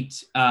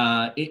operate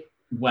it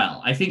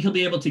well. I think he'll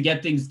be able to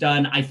get things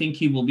done. I think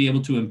he will be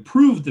able to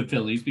improve the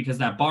Phillies because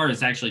that bar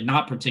is actually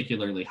not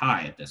particularly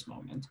high at this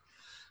moment.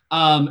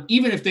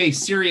 Even if they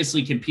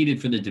seriously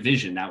competed for the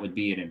division, that would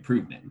be an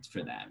improvement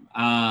for them.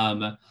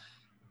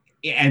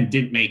 And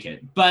didn't make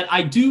it. But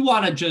I do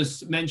want to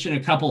just mention a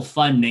couple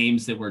fun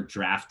names that were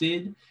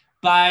drafted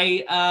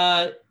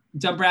by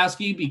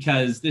Dombrowski,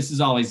 because this is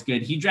always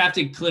good. He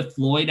drafted Cliff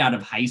Floyd out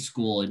of high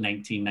school in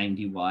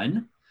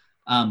 1991.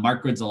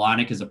 Mark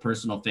Grudzielanek is a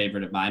personal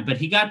favorite of mine, but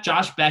he got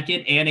Josh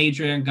Beckett and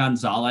Adrian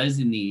Gonzalez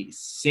in the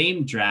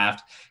same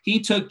draft. He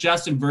took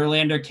Justin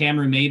Verlander,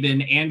 Cameron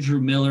Maybin, Andrew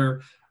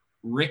Miller,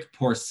 Rick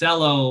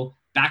Porcello,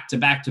 back to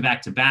back.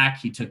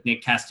 He took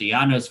Nick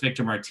Castellanos,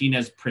 Victor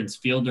Martinez, Prince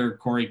Fielder,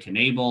 Corey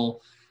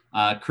Knebel,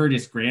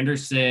 Curtis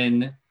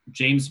Granderson,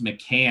 James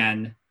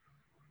McCann.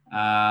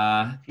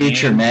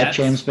 Future Met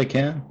James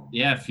McCann.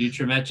 Yeah,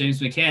 future Met James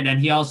McCann.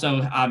 And he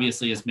also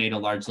obviously has made a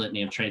large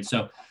litany of trades.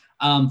 So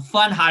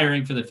fun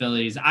hiring for the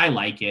Phillies. I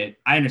like it.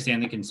 I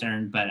understand the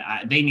concern, but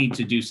they need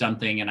to do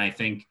something. And I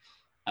think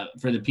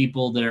for the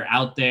people that are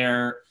out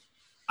there,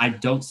 I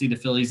don't see the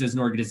Phillies as an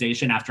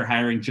organization after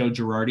hiring Joe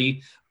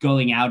Girardi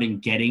going out and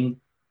getting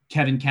the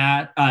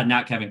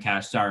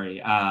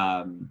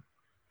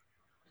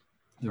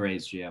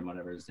Rays GM,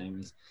 whatever his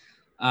name is.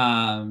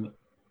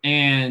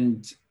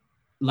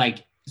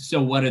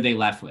 So what are they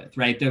left with,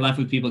 right? They're left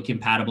with people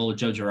compatible with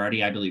Joe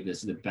Girardi. I believe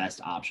this is the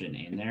best option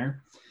in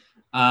there.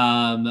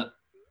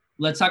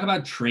 Let's talk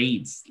about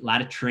trades. A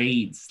lot of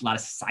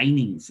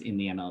signings in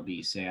the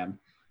MLB, Sam.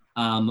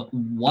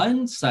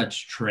 One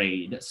such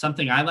trade,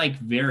 something I like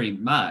very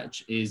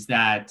much, is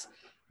that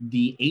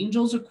the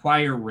Angels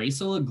acquire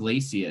Raisel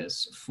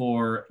Iglesias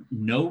for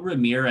no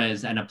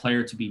Ramirez and a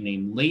player to be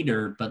named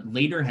later, but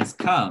later has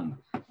come,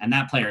 and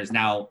that player is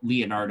now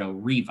Leonardo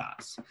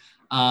Rivas.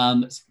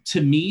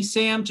 To me,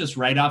 Sam, just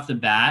right off the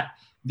bat,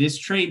 this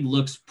trade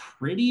looks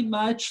pretty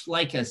much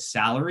like a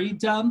salary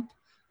dump.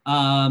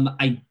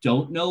 I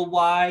don't know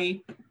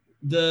why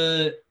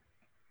the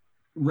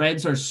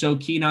Reds are so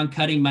keen on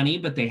cutting money,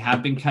 but they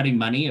have been cutting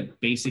money at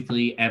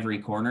basically every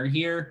corner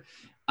here.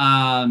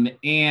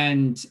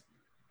 And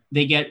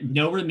they get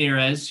no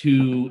Ramirez,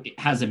 who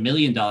has $1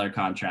 million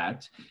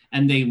contract,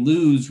 and they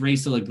lose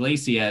Raisel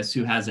Iglesias,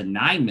 who has a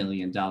 $9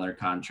 million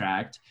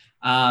contract.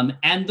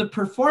 And the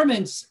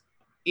performance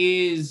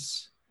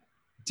is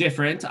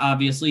different,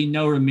 obviously.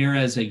 No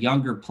Ramirez, a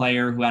younger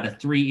player who had a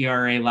 3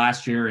 ERA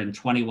last year in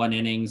 21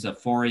 innings, a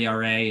 4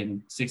 ERA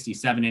in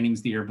 67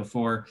 innings the year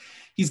before.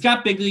 He's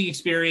got big league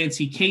experience.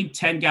 He K'd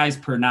 10 guys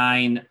per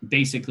 9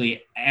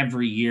 basically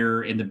every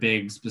year in the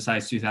bigs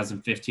besides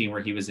 2015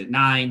 where he was at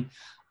 9.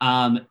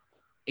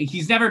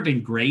 He's never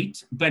been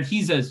great, but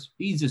he's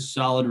a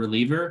solid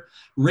reliever.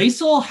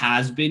 Racel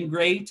has been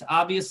great,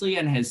 obviously,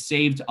 and has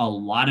saved a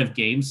lot of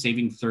games,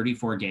 saving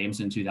 34 games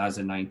in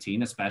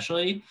 2019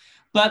 especially.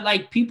 But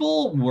like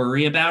people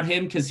worry about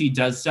him because he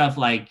does stuff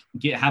like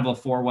have a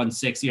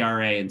 4.16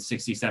 ERA in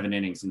 67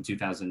 innings in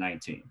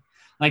 2019.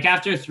 Like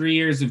after 3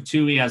 years of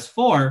 2, he has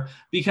 4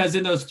 because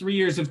in those 3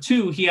 years of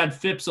 2, he had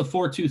FIPS of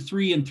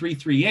 4.23 and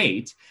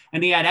 3.38,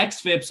 and he had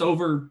xFIPS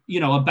over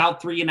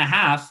about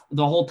 3.5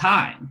 the whole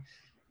time.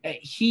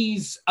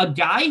 He's a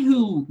guy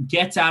who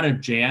gets out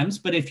of jams,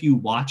 but if you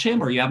watch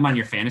him or you have him on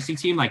your fantasy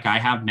team, like I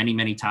have many,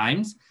 many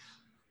times,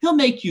 he'll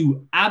make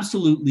you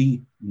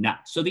absolutely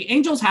nuts. So the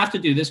Angels have to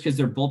do this because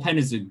their bullpen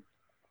is an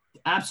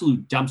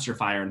absolute dumpster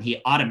fire, and he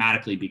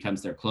automatically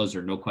becomes their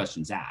closer, no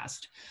questions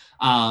asked.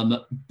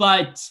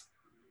 But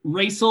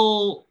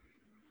Racel,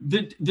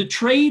 the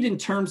trade in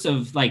terms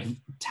of like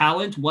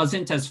talent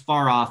wasn't as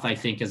far off, I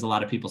think, as a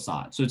lot of people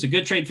saw it. So it's a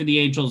good trade for the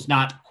Angels,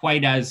 not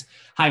quite as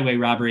highway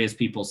robbery as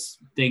people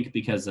think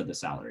because of the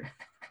salary.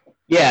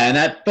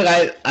 Yeah,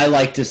 but I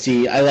like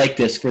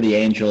this for the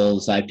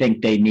Angels. I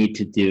think they need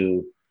to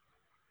do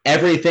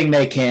everything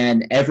they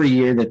can every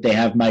year that they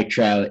have Mike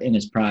Trout in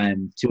his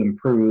prime to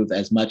improve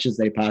as much as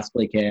they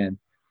possibly can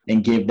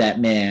and give that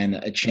man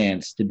a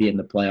chance to be in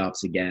the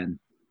playoffs again.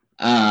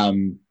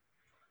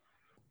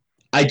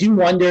 I do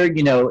wonder,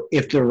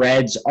 if the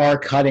Reds are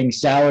cutting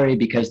salary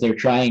because they're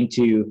trying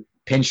to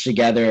pinch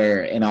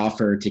together an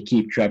offer to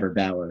keep Trevor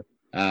Bauer.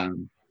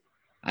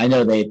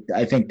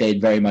 I think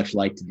they'd very much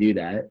like to do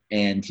that,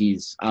 and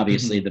he's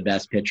obviously the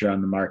best pitcher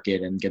on the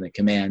market and going to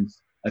command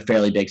a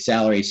fairly big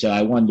salary. So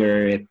I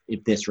wonder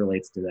if this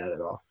relates to that at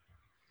all.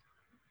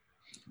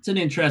 It's an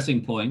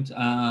interesting point.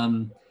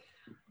 I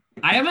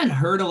haven't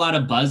heard a lot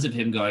of buzz of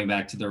him going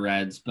back to the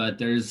Reds, but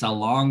there's a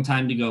long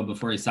time to go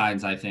before he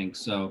signs, I think.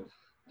 So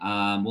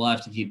we'll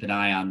have to keep an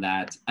eye on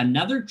that.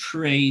 Another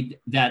trade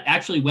that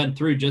actually went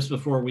through just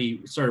before we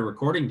started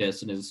recording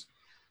this and is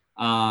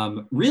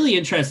really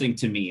interesting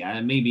to me.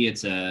 Maybe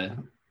it's a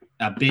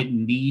bit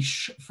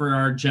niche for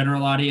our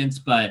general audience,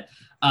 but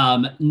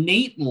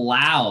Nate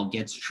Lau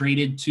gets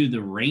traded to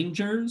the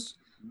Rangers.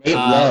 Nate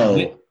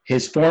Lowe,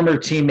 his former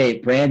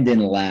teammate Brandon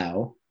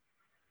Lau,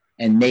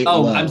 and Nate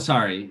Lowe. I'm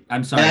sorry.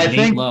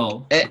 Nate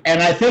Lowe.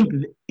 And I think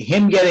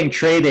him getting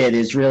traded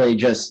is really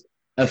just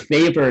a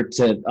favor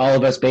to all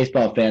of us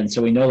baseball fans,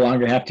 so we no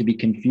longer have to be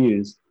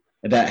confused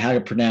about how to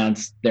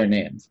pronounce their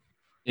names.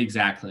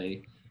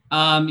 Exactly.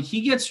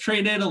 He gets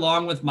traded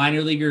along with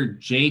minor leaguer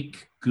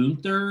Jake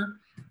Gunther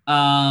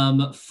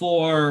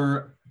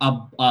for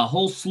a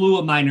whole slew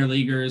of minor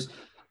leaguers: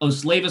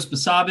 Oslevis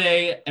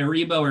Basabe,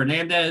 Eribo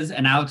Hernandez,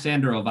 and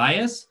Alexander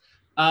Ovias.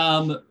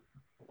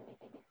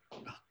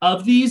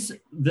 Of these,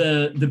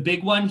 the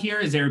big one here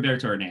is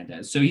Heriberto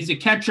Hernandez. So he's a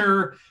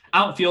catcher,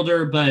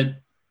 outfielder, but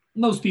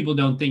most people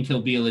don't think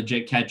he'll be a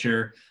legit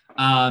catcher.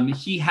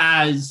 He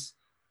has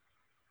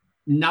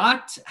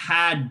not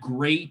had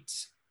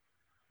great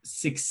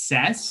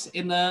success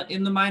in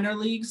the minor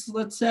leagues,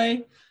 let's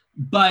say,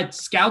 but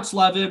scouts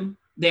love him.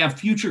 They have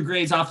future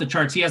grades off the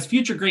charts. He has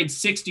future grade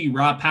 60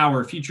 raw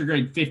power, future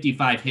grade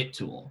 55 hit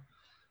tool.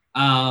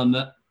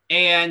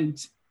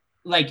 And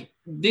like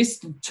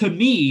this to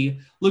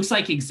me looks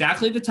like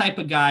exactly the type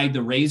of guy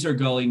the Rays are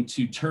going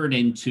to turn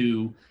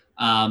into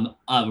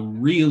a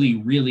really,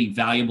 really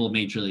valuable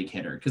major league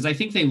hitter. Because I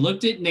think they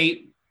looked at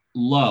Nate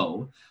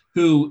Lowe,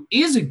 who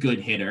is a good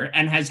hitter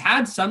and has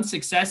had some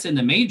success in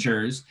the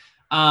majors,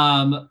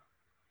 and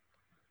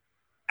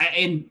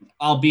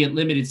albeit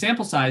limited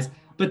sample size,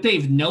 but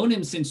they've known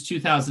him since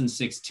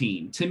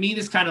 2016. To me,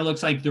 this kind of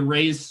looks like the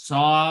Rays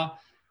saw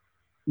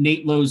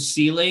Nate Lowe's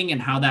ceiling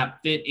and how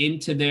that fit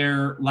into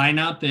their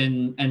lineup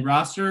and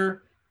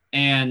roster,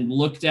 and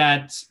looked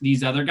at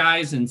these other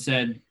guys and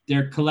said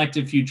their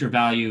collective future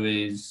value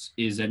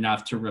is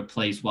enough to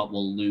replace what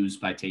we'll lose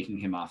by taking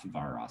him off of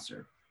our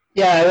roster.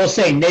 Yeah, I will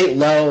say Nate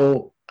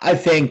Lowe, I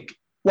think,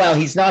 well,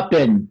 he's not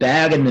been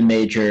bad in the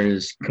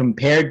majors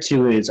compared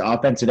to his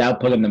offensive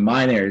output in the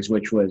minors,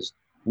 which was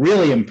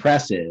really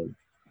impressive.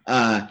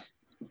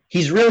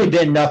 He's really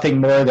been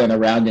nothing more than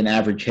around an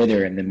average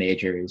hitter in the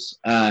majors.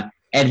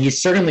 And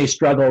he's certainly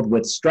struggled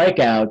with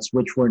strikeouts,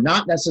 which were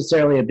not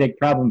necessarily a big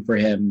problem for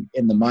him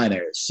in the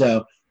minors.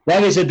 So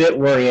that is a bit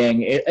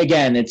worrying.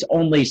 It's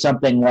only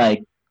something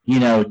like,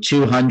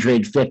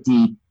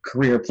 250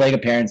 career plate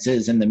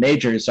appearances in the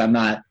majors. So I'm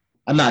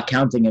not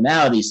counting him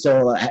out. He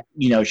still,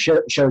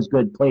 shows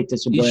good plate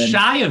discipline. He's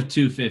shy of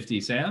 250,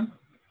 Sam.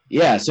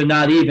 Yeah, so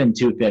not even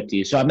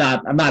 250. So I'm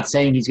not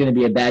saying he's going to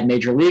be a bad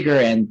major leaguer,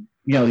 and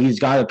he's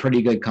got a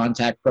pretty good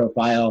contact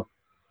profile.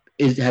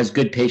 Has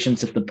good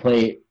patience at the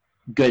plate,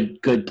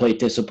 good plate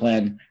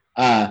discipline.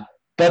 But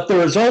the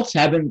results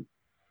haven't,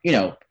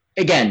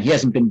 again, he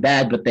hasn't been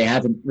bad, but they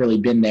haven't really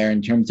been there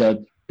in terms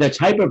of the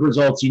type of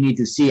results you need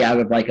to see out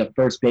of like a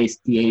first base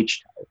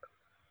DH type.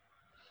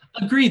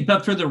 Agreed,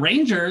 but for the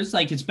Rangers,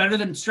 like it's better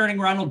than starting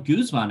Ronald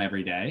Guzman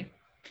every day.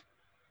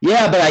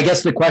 Yeah, but I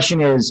guess the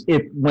question is,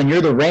 if when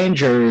you're the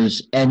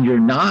Rangers and you're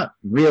not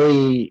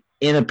really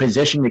in a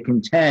position to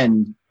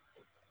contend,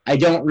 I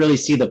don't really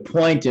see the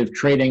point of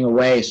trading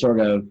away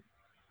sort of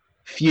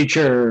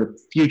future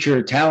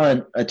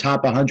talent, a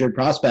top 100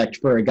 prospect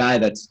for a guy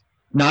that's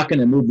not going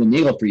to move the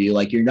needle for you.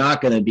 Like you're not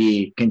going to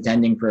be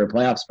contending for a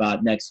playoff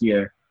spot next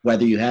year,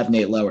 whether you have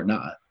Nate Lowe or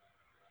not.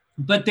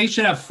 But they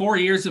should have 4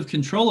 years of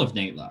control of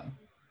Nate Lowe.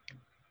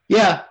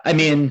 Yeah, I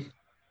mean,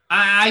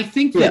 I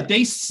think that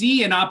they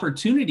see an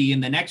opportunity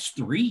in the next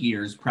 3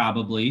 years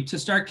probably to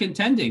start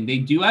contending. They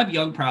do have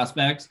young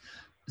prospects.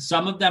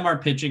 Some of them are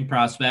pitching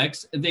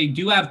prospects. They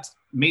do have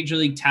major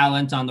league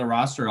talent on the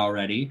roster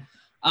already.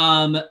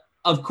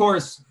 Of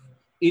course,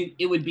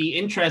 it would be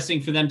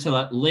interesting for them to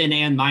let Lynn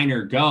and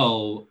Minor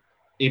go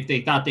if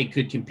they thought they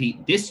could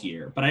compete this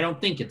year, but I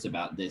don't think it's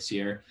about this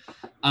year.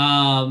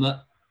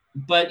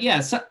 But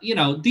yeah, so,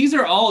 these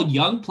are all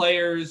young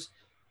players,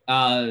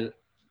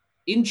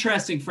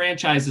 interesting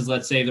franchises,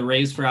 let's say the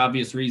Rays for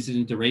obvious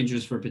reasons, the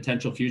Rangers for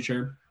potential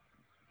future.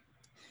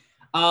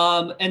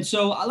 And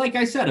so, like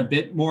I said, a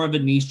bit more of a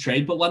niche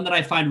trade, but one that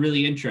I find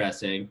really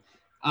interesting.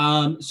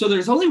 So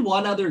there's only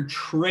one other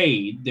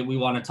trade that we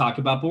want to talk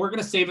about, but we're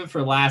going to save it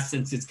for last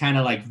since it's kind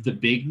of like the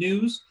big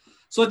news.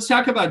 So let's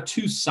talk about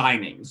 2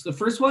 signings. The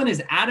first one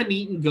is Adam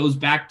Eaton goes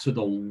back to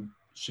the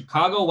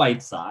Chicago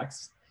White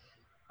Sox,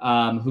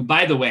 who,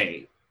 by the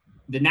way,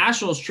 the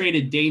Nationals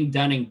traded Dane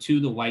Dunning to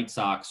the White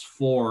Sox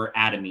for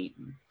Adam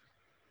Eaton.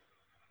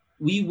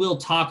 We will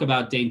talk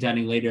about Dane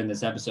Dunning later in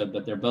this episode,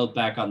 but they're both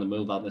back on the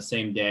move on the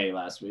same day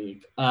last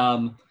week.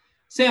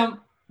 Sam,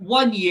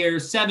 1 year,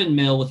 $7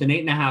 million with an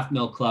 $8.5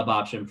 million club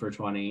option for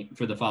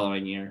the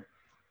following year.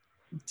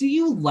 Do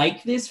you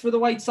like this for the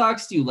White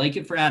Sox? Do you like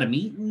it for Adam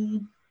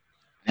Eaton?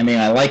 I mean,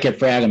 I like it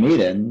for Adam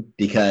Eaton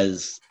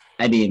because,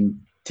 I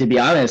mean, to be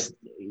honest,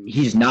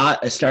 he's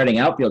not a starting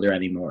outfielder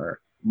anymore.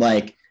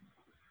 Like,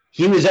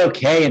 he was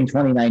okay in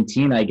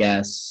 2019, I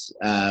guess,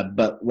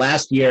 but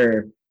last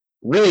year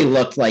really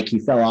looked like he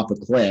fell off a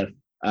cliff.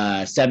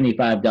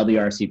 75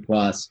 WRC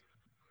plus.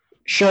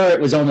 Sure, it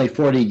was only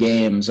 40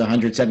 games,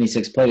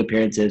 176 plate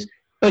appearances,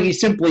 but he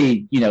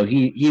simply,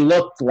 he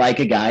looked like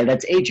a guy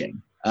that's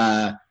aging.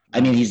 I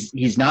mean,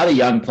 he's not a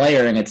young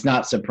player, and it's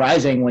not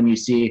surprising when you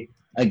see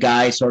a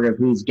guy sort of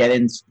who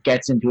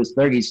gets into his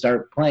 30s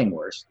start playing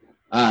worse.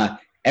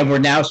 And we're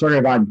now sort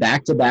of on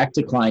back-to-back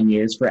decline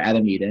years for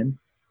Adam Eaton.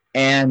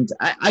 And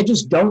I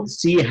just don't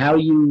see how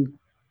you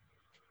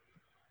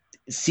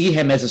see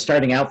him as a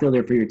starting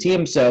outfielder for your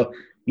team. So,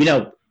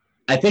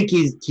 I think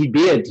he's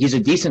a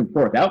decent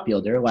fourth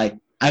outfielder. Like,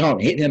 I don't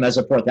hate him as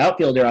a fourth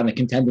outfielder on a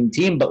contending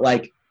team, but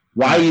like,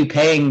 why are you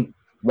paying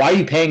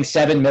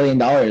 $7 million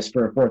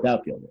for a fourth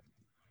outfielder?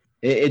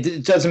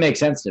 It doesn't make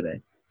sense to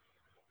me.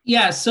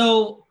 Yeah.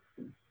 So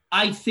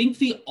I think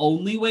the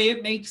only way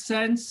it makes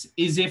sense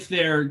is if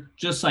they're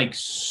just like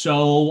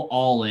so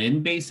all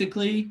in,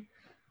 basically.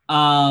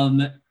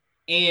 And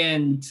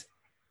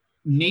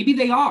maybe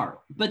they are,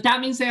 but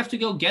that means they have to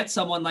go get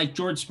someone like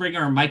George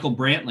Springer or Michael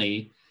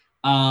Brantley,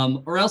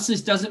 or else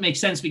this doesn't make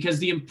sense because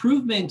the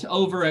improvement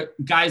over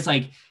guys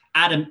like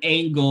Adam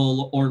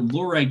Engel or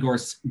Leury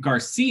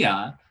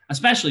Garcia,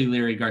 especially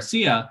Leury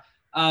Garcia,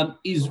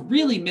 is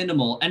really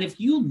minimal. And if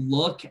you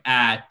look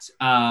at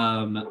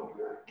our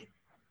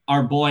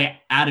boy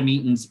Adam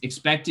Eaton's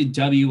expected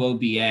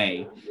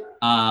WOBA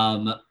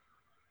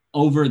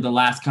over the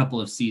last couple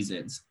of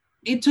seasons,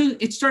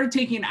 it started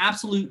taking an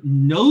absolute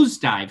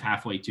nosedive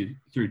halfway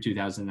through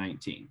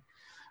 2019.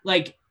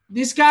 Like,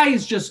 this guy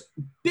is just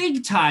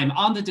big time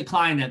on the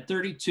decline at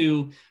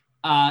 32,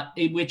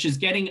 which is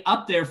getting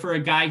up there for a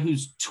guy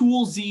who's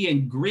toolsy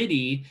and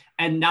gritty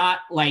and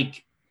not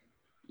like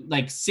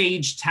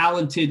Sage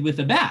talented with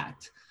a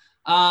bat.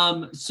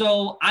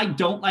 So I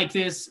don't like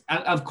this.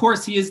 Of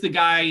course, he is the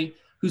guy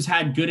who's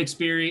had good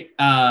experience.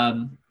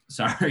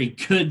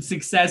 Good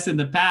success in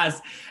the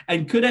past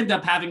and could end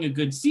up having a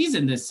good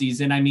season this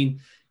season. I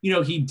mean,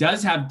 he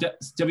does have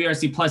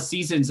WRC plus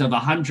seasons of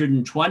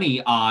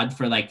 120 odd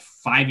for like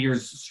 5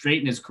 years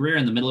straight in his career,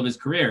 in the middle of his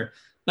career.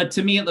 But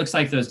to me, it looks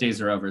like those days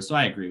are over. So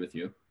I agree with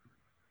you.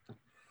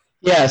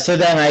 Yeah. So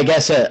then I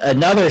guess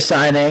another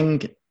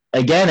signing,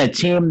 again, a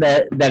team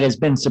that has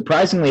been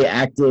surprisingly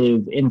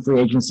active in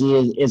free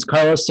agency is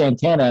Carlos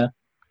Santana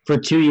for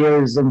 2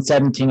 years and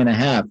 17 and a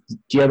half.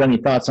 Do you have any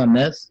thoughts on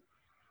this?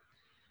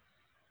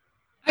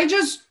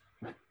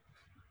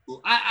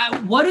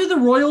 What do the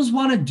Royals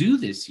want to do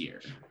this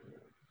year?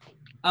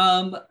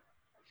 You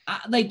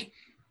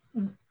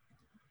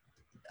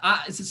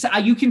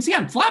can see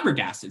I'm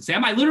flabbergasted,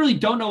 Sam. I literally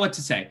don't know what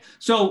to say.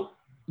 So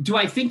do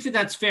I think that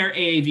that's fair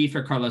AAV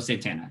for Carlos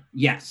Santana?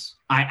 Yes,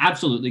 I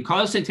absolutely.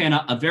 Carlos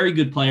Santana, a very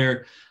good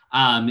player,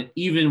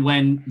 even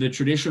when the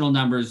traditional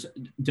numbers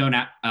don't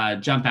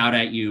jump out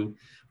at you.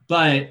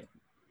 But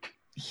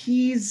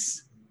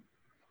he's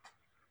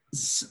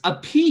a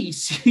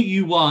piece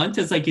you want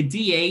as like a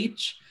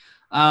DH,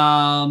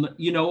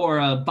 or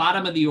a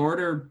bottom of the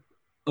order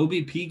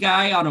OBP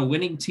guy on a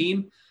winning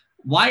team,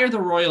 why are the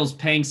Royals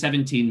paying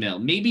 17 mil?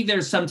 Maybe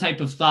there's some type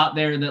of thought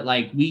there that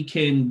like we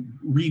can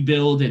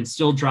rebuild and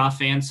still draw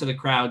fans to the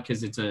crowd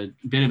because it's a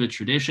bit of a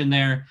tradition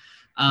there.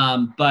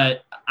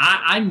 But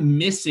I'm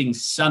missing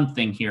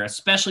something here,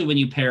 especially when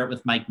you pair it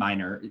with Mike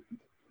Minor.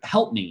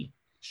 Help me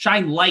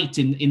shine light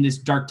in this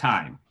dark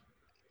time.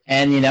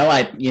 And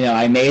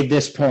I made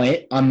this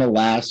point on the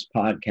last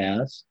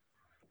podcast,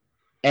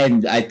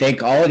 and I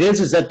think all it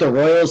is that the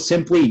Royals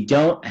simply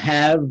don't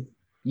have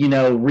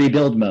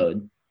rebuild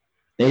mode.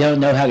 They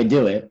don't know how to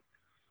do it,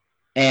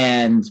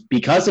 and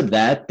because of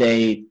that,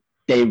 they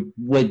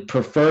would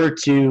prefer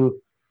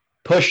to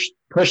push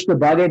the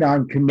button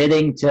on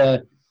committing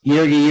to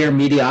year-to-year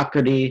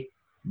mediocrity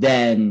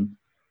than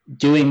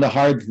doing the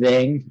hard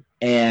thing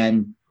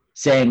and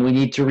saying we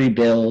need to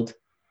rebuild,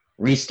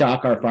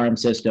 restock our farm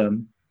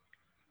system,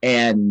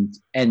 and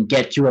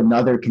get to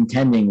another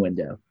contending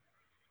window.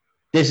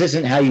 This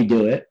isn't how you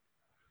do it,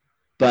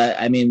 but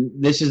I mean,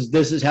 this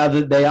is how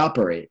they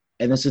operate,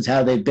 and this is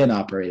how they've been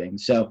operating.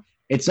 So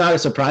it's not a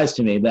surprise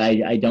to me, but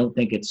I don't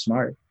think it's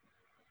smart.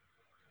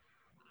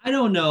 I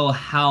don't know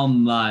how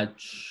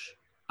much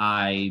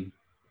I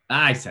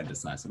said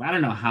this last time. I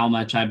don't know how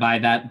much I buy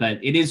that, but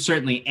it is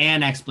certainly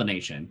an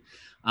explanation,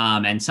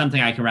 and something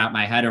I can wrap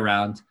my head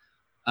around.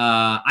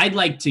 I'd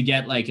like to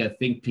get like a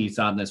think piece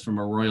on this from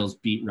a Royals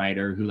beat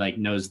writer who like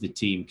knows the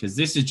team, because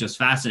this is just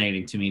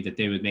fascinating to me that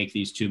they would make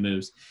these two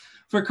moves.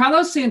 For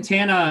Carlos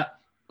Santana,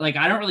 like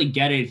I don't really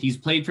get it. He's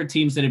played for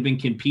teams that have been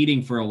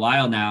competing for a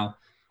while now,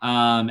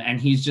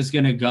 and he's just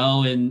going to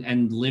go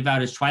and live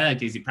out his twilight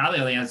days. He probably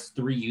only has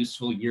 3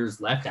 useful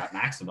years left at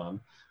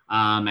maximum,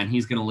 and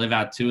he's going to live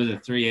out 2 of the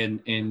 3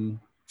 in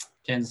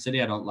Kansas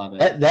City. I don't love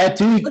it. That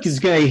dude he's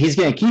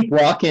gonna keep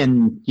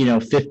walking,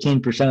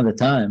 15% of the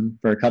time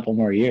for a couple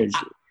more years.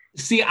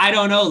 See, I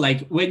don't know.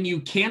 Like when you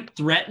can't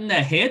threaten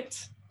a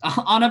hit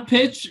on a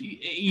pitch,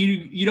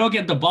 you don't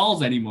get the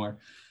balls anymore.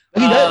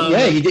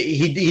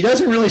 He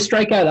doesn't really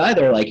strike out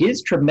either. Like he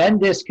has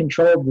tremendous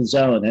control of the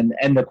zone,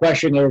 and the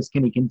question is,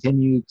 can he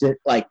continue to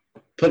like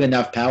put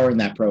enough power in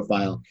that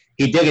profile?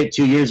 He did it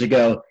 2 years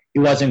ago. He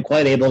wasn't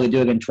quite able to do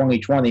it in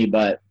 2020,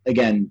 but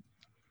again,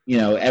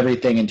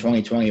 everything in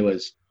 2020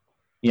 was,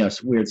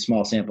 weird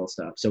small sample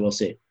stuff. So we'll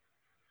see.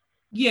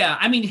 Yeah,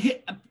 I mean,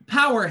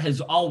 power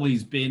has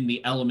always been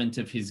the element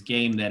of his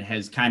game that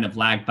has kind of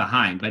lagged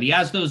behind, but he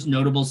has those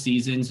notable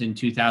seasons in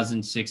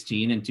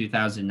 2016 and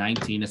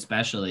 2019,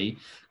 especially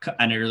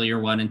an earlier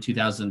one in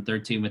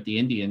 2013 with the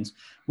Indians,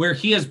 where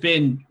he has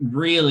been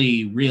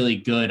really, really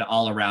good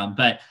all around.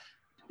 But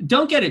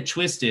don't get it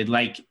twisted.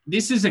 Like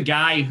this is a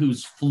guy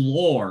whose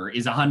floor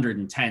is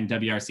 110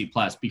 WRC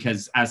plus,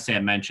 because as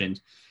Sam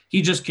mentioned,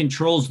 he just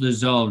controls the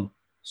zone.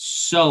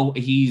 So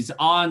he's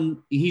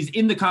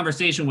in the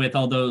conversation with,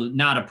 although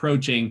not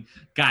approaching,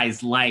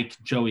 guys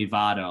like Joey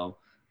Votto,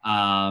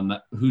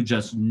 who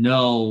just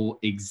know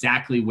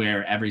exactly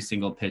where every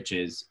single pitch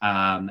is,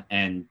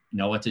 and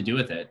know what to do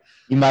with it.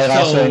 You might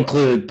also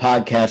include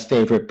podcast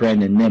favorite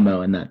Brandon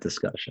Nimmo in that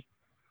discussion.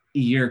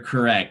 You're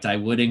correct. I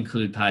would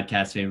include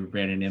podcast favorite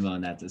Brandon Nimmo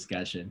in that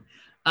discussion.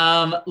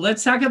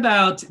 Let's talk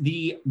about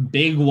the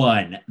big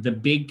one, the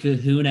big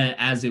kahuna,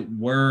 as it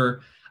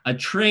were. A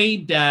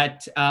trade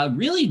that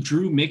really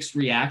drew mixed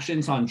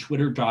reactions on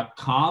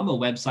twitter.com, a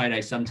website I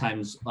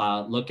sometimes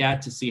look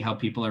at to see how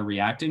people are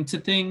reacting to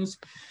things.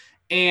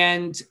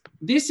 And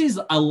this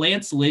is a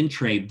Lance Lynn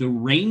trade. The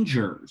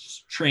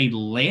Rangers trade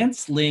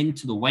Lance Lynn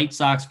to the White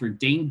Sox for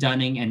Dane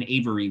Dunning and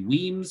Avery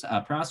Weems,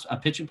 a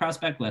pitching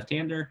prospect,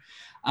 left-hander.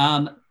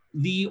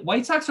 The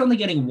White Sox are only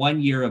getting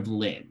 1 year of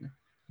Lynn,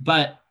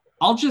 but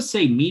I'll just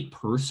say, me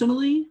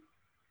personally,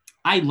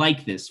 I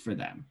like this for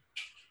them.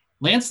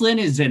 Lance Lynn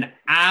is an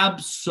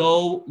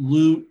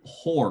absolute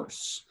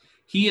horse.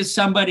 He is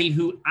somebody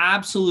who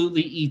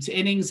absolutely eats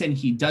innings, and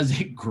he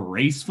does it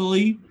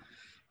gracefully.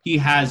 He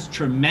has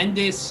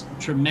tremendous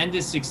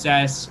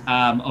success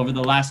over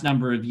the last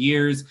number of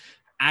years,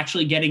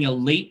 actually getting a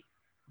late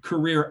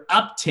career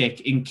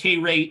uptick in K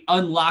rate,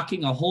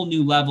 unlocking a whole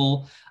new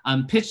level.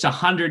 Pitched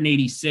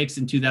 186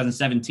 in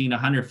 2017,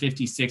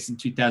 156 in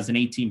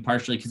 2018,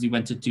 partially because he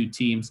went to 2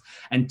 teams,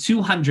 and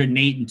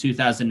 208 in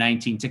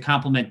 2019 to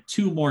complement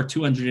 2 more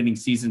 200 inning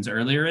seasons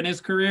earlier in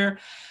his career.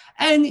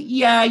 And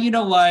yeah, you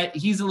know what?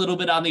 He's a little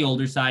bit on the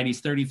older side.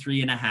 He's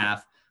 33 and a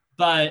half,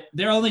 but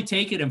they're only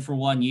taking him for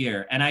 1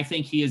 year. And I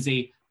think he is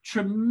a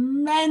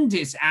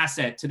tremendous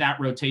asset to that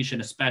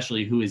rotation,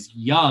 especially who is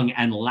young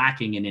and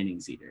lacking in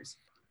innings eaters.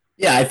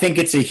 Yeah, I think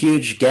it's a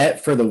huge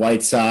get for the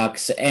White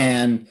Sox,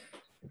 and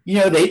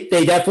they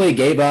definitely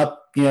gave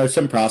up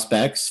some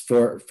prospects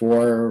for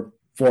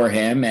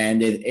him,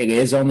 and it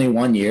is only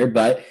 1 year.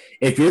 But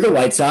if you're the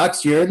White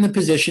Sox, you're in the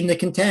position to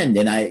contend,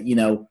 and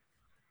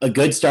a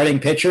good starting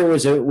pitcher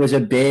was a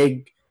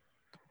big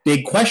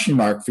question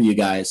mark for you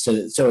guys.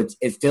 So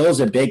it fills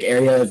a big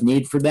area of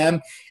need for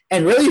them.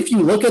 And really, if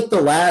you look at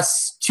the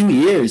last 2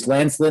 years,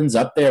 Lance Lynn's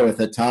up there with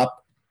a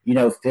top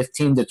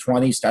 15 to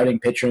 20 starting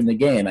pitcher in the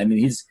game. I mean,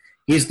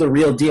 he's the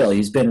real deal.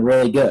 He's been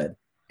really good.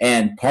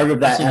 And part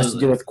of that has to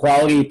do with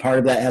quality. Part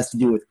of that has to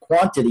do with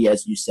quantity,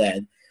 as you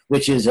said,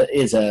 which is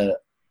a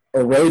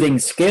eroding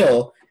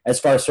skill as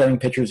far as starting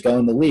pitchers go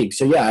in the league.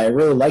 So, yeah, I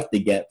really like the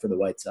get for the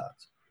White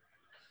Sox.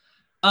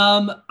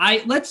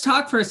 Let's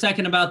talk for a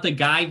second about the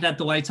guy that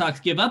the White Sox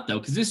give up, though,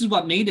 because this is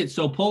what made it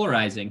so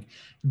polarizing.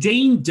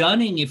 Dane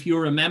Dunning, if you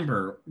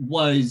remember,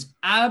 was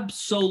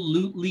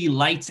absolutely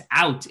lights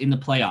out in the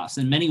playoffs.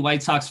 And many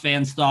White Sox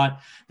fans thought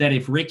that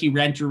if Ricky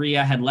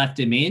Renteria had left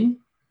him in,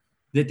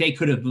 that they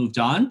could have moved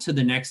on to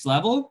the next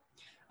level.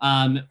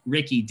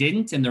 Ricky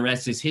didn't, and the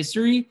rest is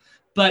history.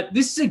 But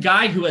this is a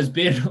guy who has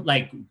been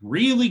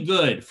really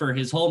good for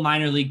his whole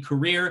minor league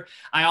career.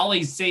 I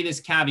always say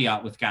this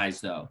caveat with guys,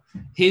 though.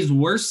 His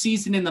worst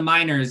season in the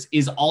minors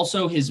is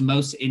also his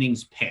most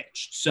innings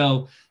pitched.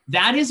 So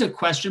that is a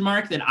question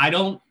mark that I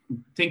don't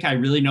think I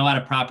really know how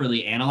to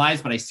properly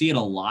analyze, but I see it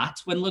a lot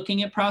when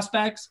looking at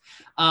prospects.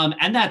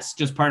 And that's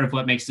just part of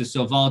what makes this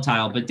so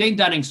volatile. But Dane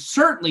Dunning,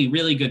 certainly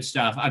really good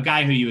stuff. A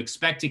guy who you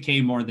expect to K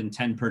more than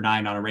 10 per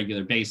 9 on a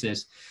regular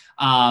basis.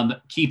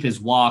 Keep his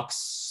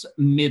walks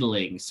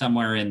middling,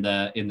 somewhere in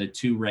the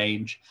 2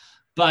 range.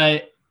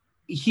 But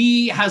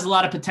he has a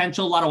lot of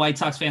potential. A lot of White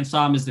Sox fans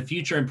saw him as the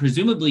future, and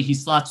presumably he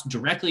slots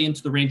directly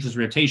into the Rangers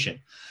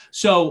rotation.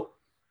 So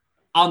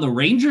on the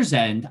Rangers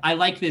end, I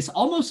like this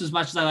almost as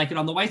much as I like it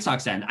on the White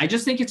Sox end. I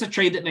just think it's a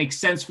trade that makes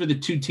sense for the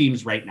two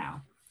teams right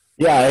now.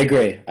 Yeah, I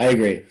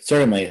agree.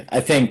 Certainly. I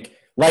think,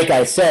 like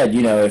I said,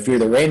 if you're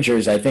the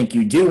Rangers, I think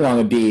you do want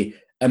to be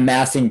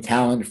amassing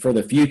talent for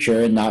the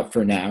future and not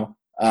for now.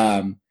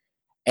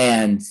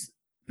 And,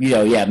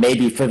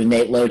 maybe for the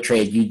Nate Lowe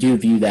trade, you do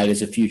view that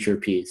as a future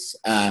piece.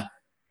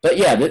 But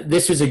yeah,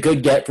 this is a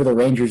good get for the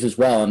Rangers as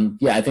well. And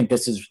yeah, I think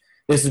this is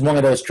one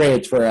of those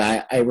trades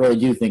where I really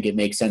do think it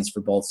makes sense for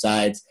both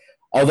sides.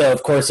 Although,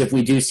 of course, if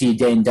we do see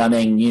Dane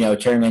Dunning,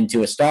 turn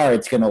into a star,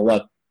 it's going to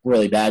look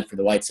really bad for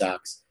the White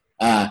Sox.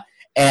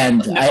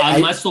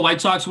 Unless the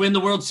White Sox win the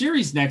World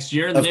Series next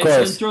year and the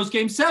Mets throws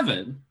Game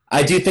 7.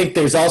 I do think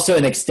there's also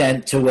an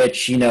extent to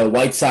which,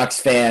 White Sox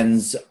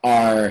fans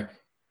are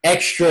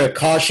extra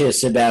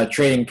cautious about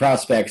trading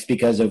prospects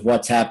because of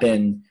what's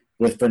happened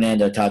with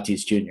Fernando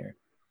Tatis Jr.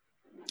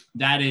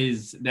 That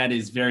is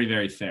very,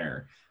 very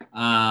fair.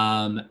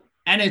 And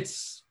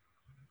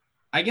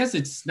I guess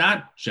it's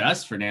not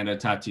just Fernando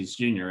Tatis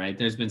Jr., right?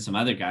 There's been some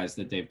other guys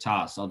that they've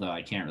tossed, although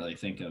I can't really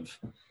think of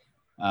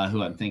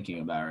who I'm thinking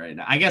about right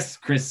now. I guess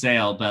Chris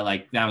Sale, but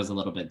that was a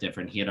little bit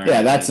different. He had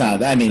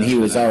already he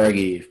was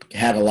already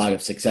had a lot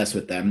of success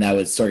with them. That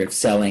was sort of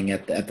selling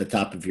at the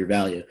top of your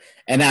value.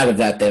 And out of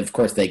that,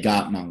 they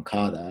got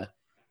Moncada.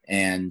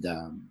 And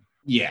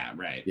yeah,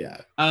 right.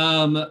 Yeah.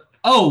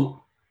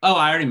 Oh,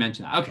 I already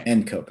mentioned that. Okay.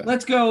 And Copa.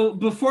 Let's go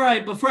before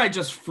I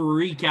just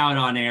freak out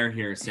on air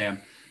here,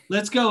 Sam.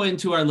 Let's go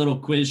into our little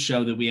quiz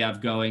show that we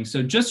have going.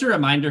 So just a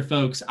reminder,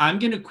 folks, I'm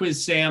going to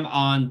quiz Sam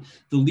on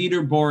the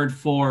leaderboard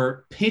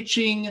for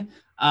pitching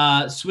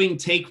swing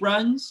take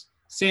runs.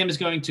 Sam is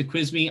going to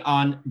quiz me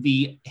on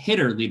the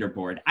hitter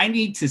leaderboard. I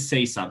need to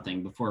say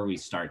something before we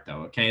start,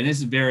 though, okay? And this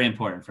is very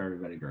important for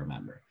everybody to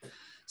remember.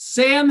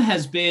 Sam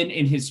has been,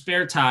 in his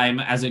spare time,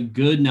 as a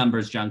good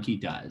numbers junkie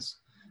does,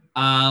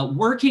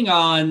 working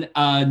on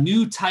a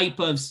new type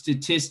of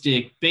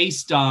statistic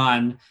based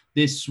on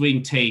this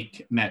swing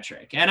take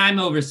metric. And I'm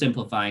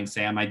oversimplifying,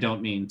 Sam. I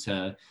don't mean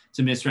to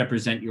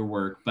misrepresent your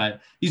work,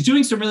 but he's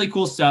doing some really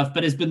cool stuff,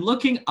 but has been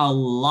looking a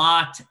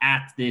lot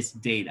at this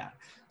data.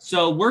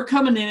 So we're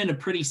coming in a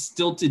pretty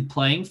stilted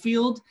playing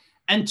field.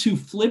 And to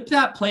flip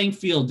that playing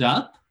field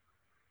up,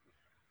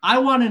 I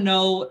want to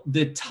know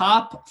the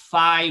top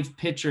 5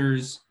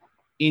 pitchers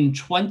in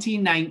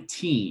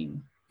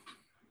 2019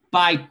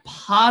 by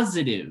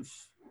positive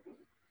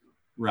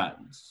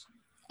runs.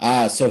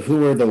 So who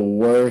were the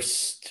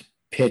worst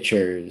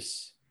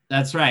pitchers?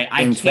 That's right.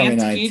 I can't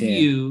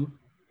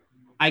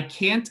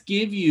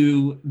give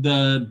you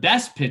the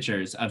best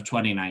pitchers of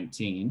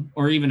 2019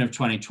 or even of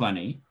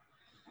 2020,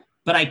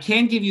 but I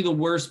can give you the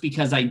worst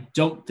because I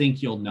don't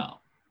think you'll know.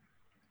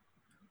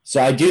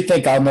 So I do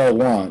think I'll know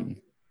one.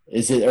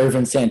 Is it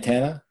Irvin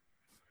Santana?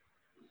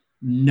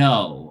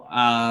 No.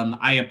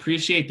 I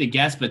appreciate the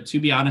guess, but to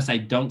be honest, I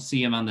don't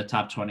see him on the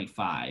top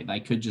 25. I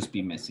could just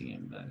be missing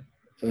him, but.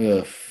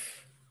 Ugh.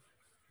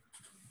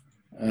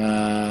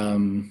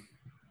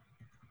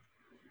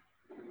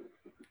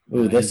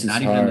 This is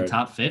not hard. Even in the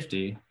top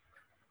 50.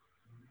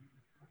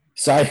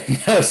 So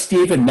no,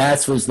 Steven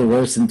Matz was the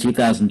worst in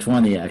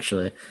 2020,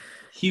 actually.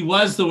 He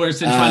was the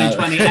worst in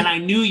 2020, and I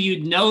knew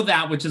you'd know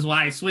that, which is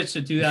why I switched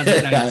to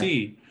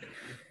 2019.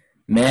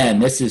 Man,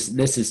 this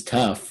is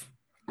tough.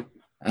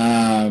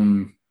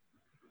 One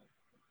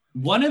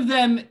of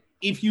them,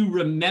 if you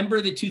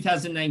remember the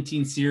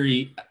 2019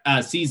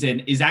 season,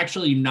 is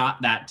actually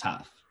not that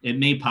tough. It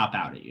may pop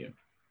out at you.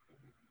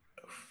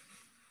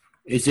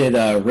 Is it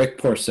Rick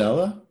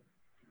Porcello?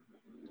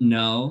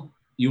 No.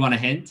 You want a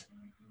hint?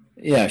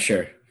 Yeah,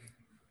 sure.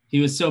 He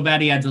was so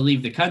bad he had to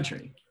leave the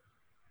country.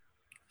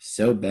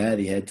 So bad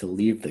he had to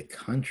leave the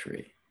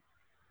country.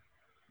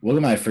 What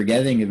am I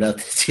forgetting about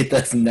the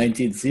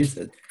 2019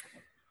 season?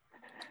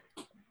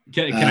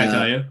 Can I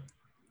tell you?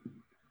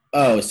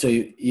 Oh, so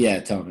yeah,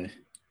 tell me.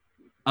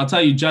 I'll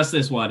tell you just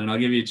this one, and I'll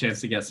give you a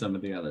chance to guess some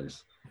of the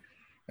others.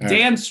 All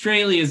Dan right.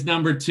 Straley is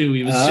number 2.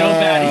 He was so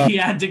bad he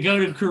had to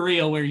go to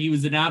Korea, where he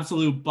was an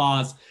absolute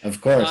boss. Of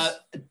course.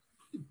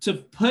 To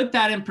put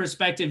that in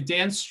perspective,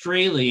 Dan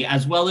Straley,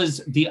 as well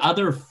as the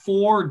other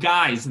 4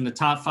 guys in the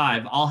top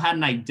 5, all had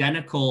an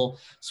identical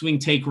swing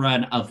take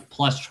run of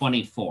plus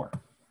 24.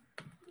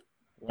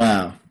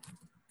 Wow.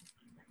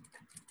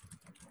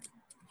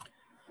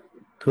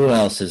 Who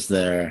else is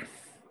there?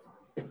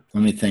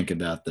 Let me think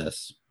about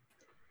this.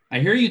 I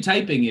hear you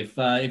typing. If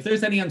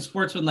there's any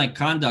unsportsmanlike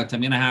conduct,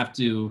 I'm going to have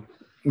to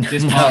No,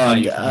 disqualify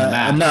you from the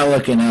match. I'm not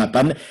looking up.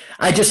 I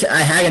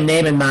had a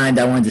name in mind.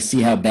 I wanted to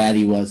see how bad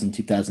he was in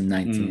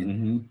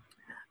 2019.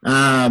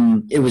 Mm-hmm.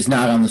 It was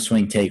not on the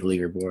swing take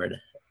leaderboard.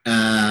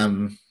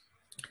 Man,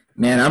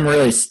 I'm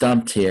really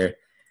stumped here.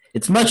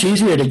 It's much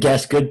easier to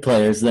guess good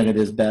players than it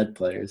is bad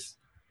players.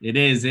 It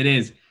is.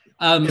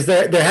 Because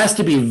there has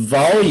to be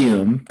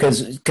volume,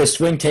 because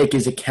swing take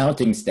is a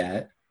counting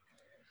stat.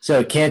 So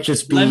it can't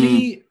just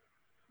be.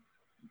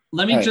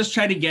 Let me just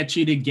try to get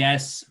you to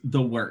guess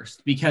the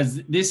worst,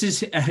 because this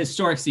is a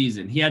historic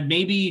season. He had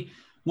maybe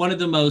one of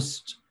the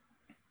most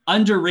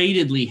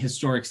underratedly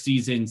historic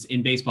seasons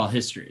in baseball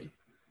history.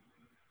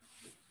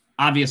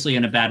 Obviously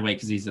in a bad way,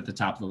 because he's at the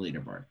top of the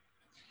leaderboard.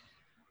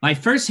 My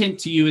first hint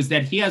to you is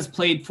that he has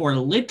played for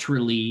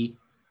literally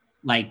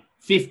like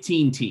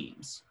 15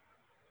 teams.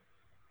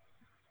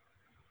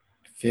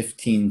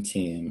 15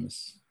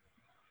 teams.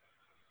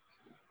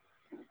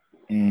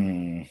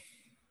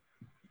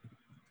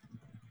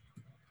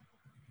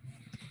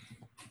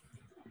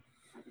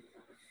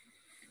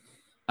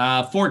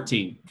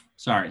 14.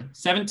 Sorry.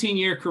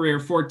 17-year career,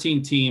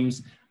 14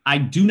 teams. I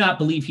do not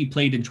believe he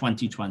played in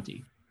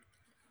 2020.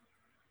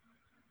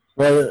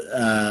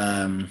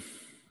 Well,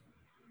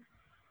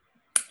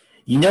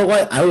 you know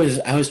what? I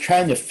was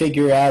trying to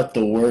figure out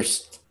the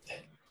worst,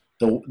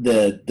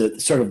 the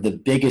sort of the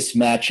biggest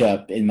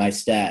matchup in my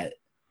stat.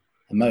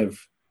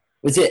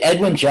 Was it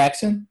Edwin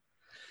Jackson?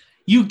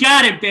 You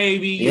got it,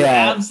 baby. You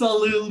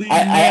absolutely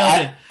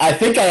nailed it. I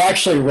think I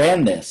actually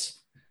ran this.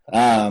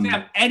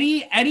 Sam,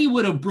 Eddie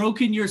would have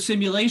broken your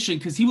simulation,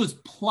 because he was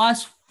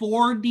plus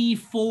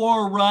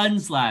 44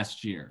 runs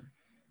last year.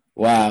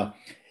 Wow.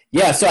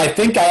 Yeah, so I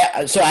think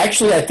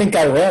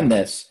I ran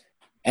this,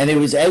 and it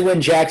was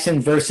Edwin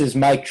Jackson versus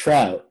Mike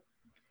Trout.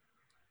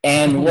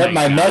 And what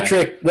my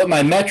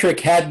metric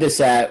had this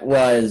at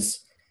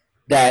was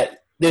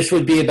that this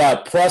would be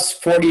about plus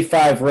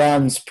 45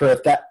 runs per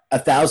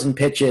 1,000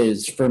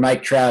 pitches for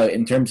Mike Trout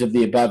in terms of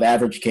the above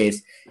average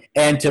case.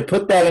 And to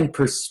put that in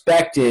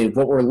perspective,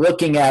 what we're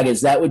looking at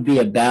is that would be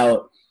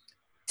about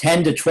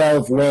 10 to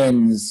 12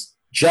 wins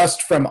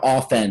just from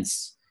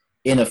offense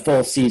in a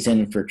full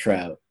season for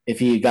Trout if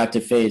he got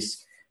to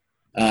face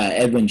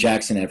Edwin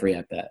Jackson every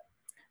at bat.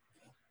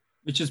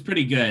 Which is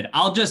pretty good.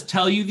 I'll just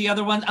tell you the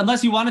other ones,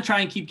 unless you want to try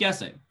and keep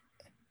guessing.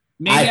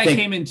 Maybe I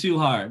came in too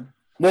hard.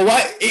 Well,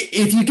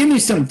 if you give me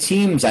some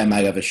teams, I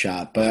might have a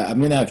shot, but I'm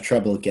going to have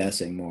trouble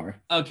guessing more.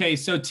 Okay,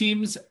 so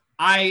teams,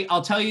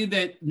 I'll tell you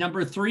that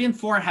number 3 and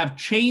 4 have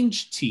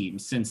changed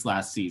teams since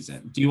last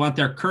season. Do you want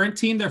their current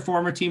team, their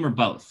former team, or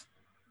both?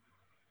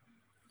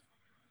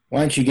 Why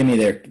don't you give me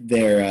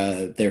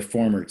their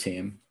former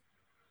team?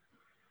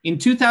 In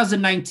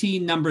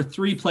 2019, number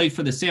 3 played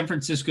for the San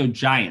Francisco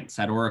Giants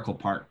at Oracle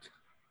Park.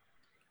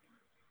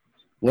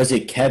 Was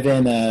it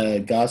Kevin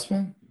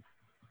Gossman?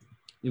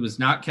 It was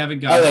not Kevin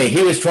Gossman. Oh, wait,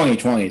 he was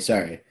 2020,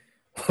 sorry.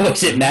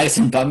 Was it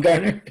Madison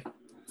Bumgarner?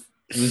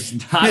 It was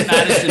not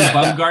Madison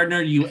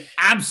Bumgarner, you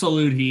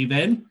absolute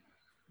heathen.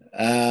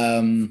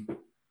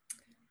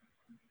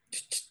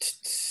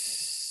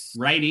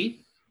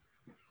 Righty,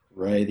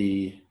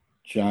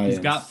 Giants. He's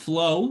got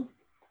flow.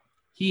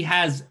 He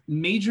has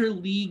major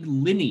league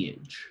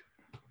lineage.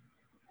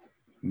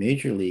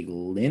 Major league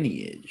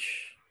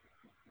lineage.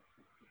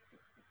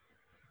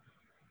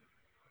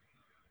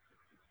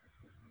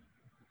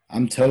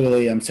 I'm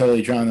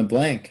totally drawing a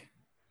blank.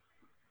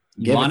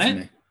 You want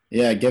it?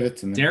 Yeah, give it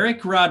to me.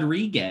 Derek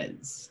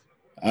Rodriguez.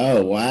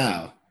 Oh,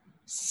 wow.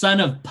 Son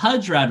of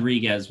Pudge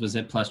Rodriguez was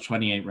at plus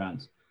 28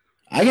 runs.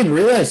 I didn't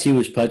realize he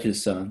was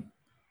Pudge's son.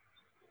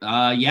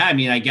 Yeah, I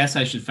mean, I guess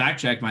I should fact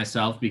check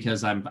myself,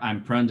 because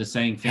I'm prone to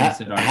saying things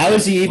that are. How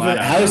is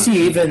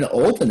he even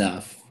old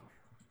enough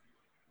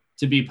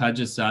to be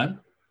Pudge's son?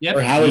 Yep.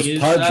 Or how is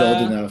Pudge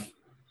old enough?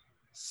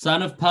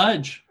 Son of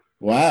Pudge.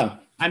 Wow.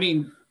 I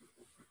mean,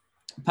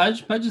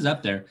 Pudge is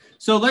up there.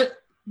 So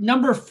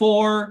number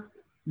 4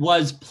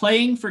 was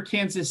playing for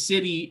Kansas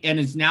City and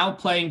is now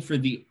playing for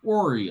the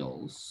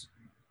Orioles.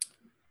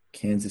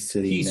 Kansas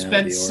City. He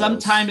spent some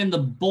time in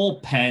the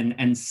bullpen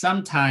and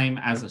some time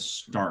as a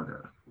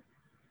starter.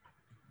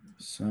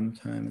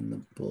 Sometime in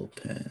the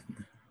bullpen.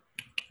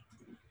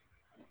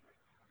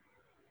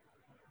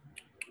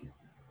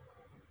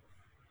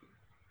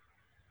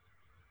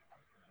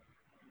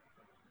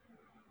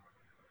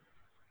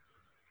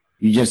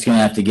 You're just gonna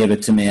have to give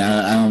it to me.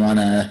 I don't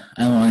wanna.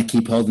 I don't wanna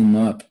keep holding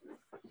them up.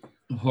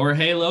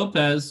 Jorge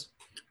Lopez.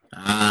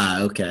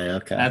 Okay.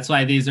 That's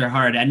why these are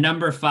hard. And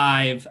number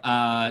 5,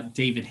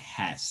 David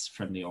Hess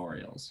from the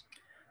Orioles.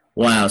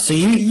 Wow. So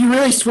you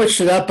really switched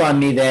it up on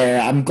me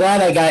there. I'm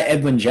glad I got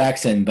Edwin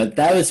Jackson, but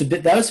that was a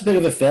bit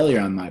of a failure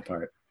on my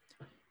part.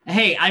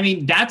 Hey, I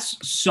mean, that's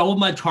so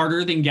much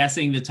harder than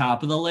guessing the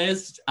top of the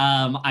list.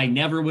 I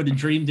never would have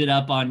dreamed it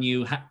up on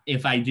you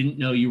if I didn't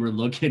know you were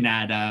looking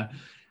at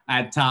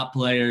top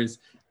players.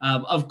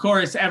 Of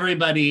course,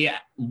 everybody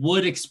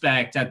would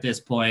expect at this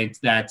point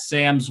that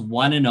Sam's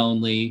one and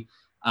only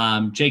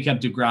Jacob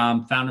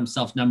deGrom found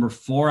himself number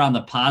 4 on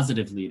the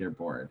positive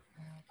leaderboard.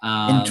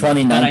 In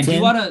 2019? But I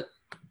do want to,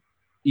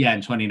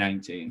 in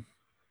 2019.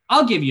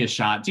 I'll give you a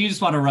shot. Do you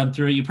just want to run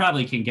through it? You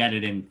probably can get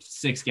it in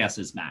 6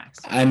 guesses max.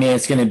 I mean,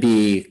 it's going to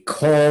be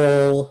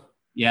Cole.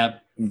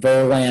 Yep.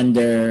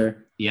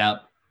 Verlander.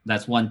 Yep.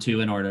 That's 1, 2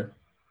 in order.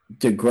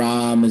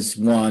 DeGrom is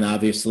 1,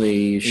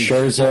 obviously.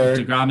 Scherzer.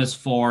 DeGrom is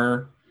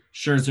 4.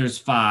 Scherzer's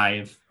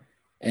 5.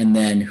 And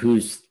then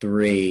who's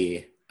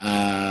 3?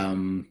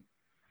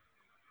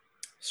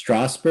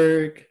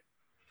 Strasburg.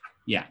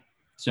 Yeah.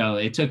 So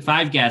it took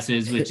 5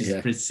 guesses, which is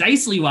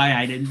precisely why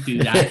I didn't do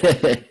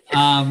that.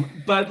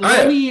 But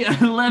let me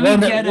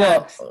get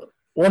it.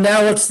 Well,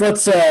 now let's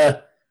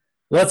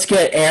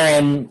get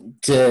Aaron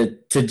to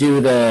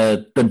do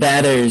the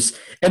batters,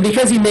 and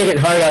because he made it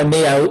hard on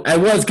me, I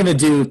was going to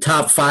do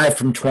top 5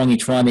 from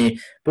 2020,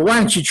 but why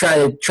don't you try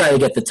to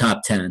get the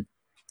top 10?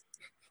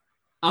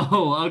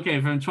 Oh,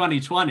 okay, from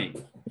 2020.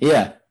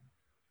 Yeah.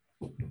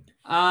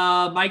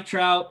 Mike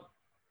Trout.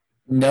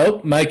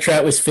 Nope, Mike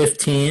Trout was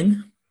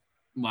 15.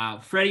 Wow.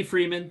 Freddie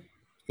Freeman.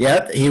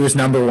 Yep, he was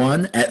number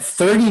 1 at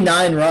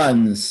 39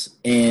 runs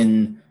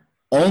in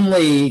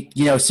only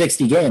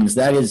 60 games.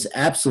 That is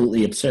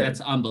absolutely absurd.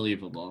 That's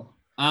unbelievable.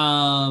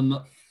 Jose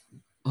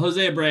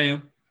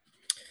Abreu.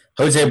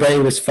 Jose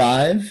Abreu was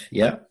 5.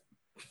 Yep.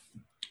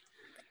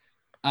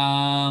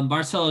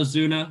 Marcell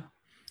Ozuna.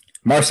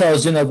 Marcell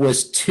Ozuna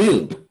was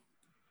 2.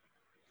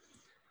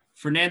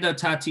 Fernando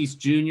Tatis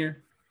Jr.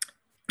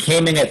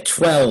 Came in at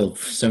 12,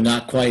 so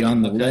not quite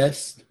on the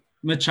list.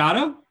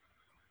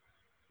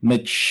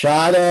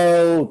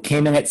 Machado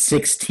came in at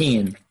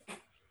 16.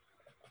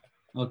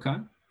 Okay.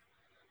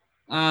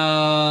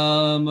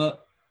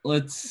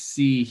 Let's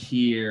see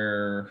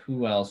here.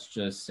 Who else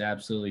just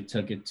absolutely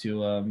took it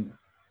to him?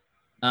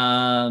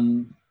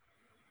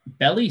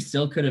 Belly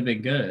still could have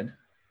been good.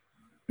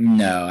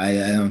 No, I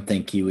don't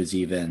think he was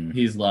even.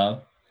 He's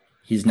low.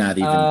 He's not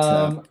even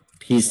top.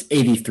 He's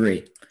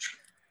 83.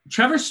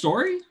 Trevor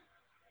Story?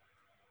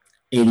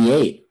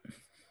 88.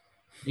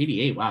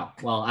 88. Wow.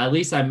 Well, at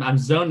least I'm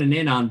zoning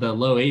in on the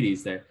low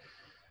 80s there.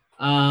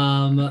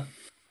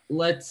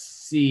 Let's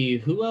see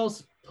who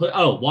else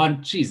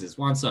Juan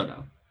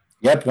Soto.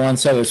 Yep, Juan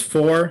Soto's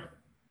 4.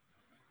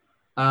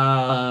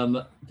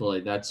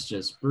 Boy, that's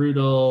just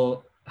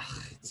brutal.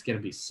 It's gonna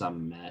be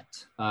some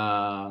Met.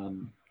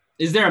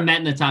 Is there a Met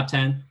in the top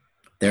 10?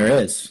 There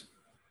is.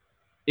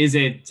 Is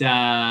it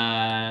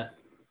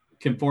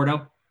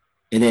Conforto?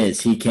 It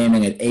is. He came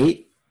in at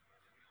 8.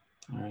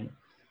 All right.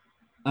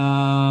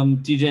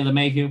 DJ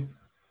LeMahieu.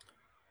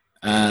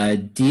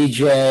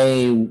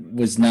 DJ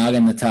was not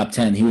in the top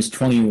 10. He was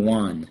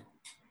 21.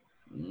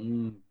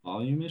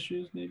 Volume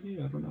issues, maybe?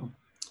 I don't know.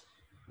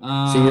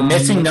 So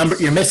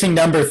you're missing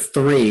number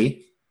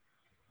 3.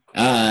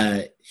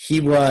 He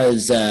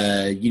was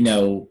a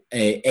AL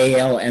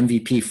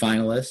MVP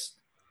finalist.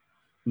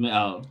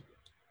 Oh,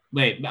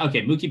 wait.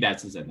 Okay, Mookie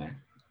Betts is in there.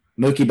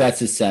 Mookie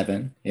Betts is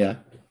 7. Yeah.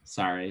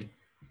 Sorry.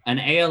 An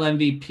AL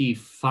MVP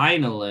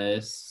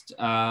finalist.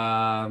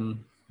 I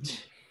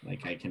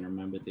can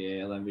remember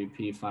the AL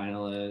MVP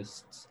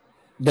finalists.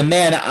 The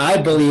man I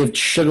believed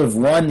should have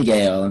won the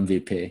AL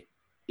MVP.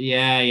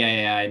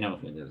 Yeah. I know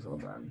who it is.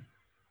 Hold on.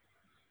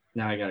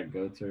 Now I gotta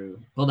go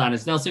through. Hold on.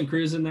 Is Nelson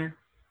Cruz in there?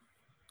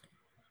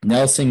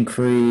 Nelson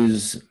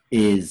Cruz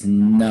is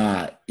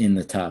not in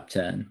the top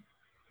 10.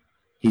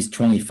 He's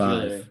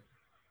 25.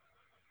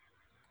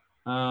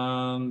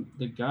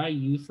 The guy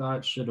you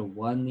thought should have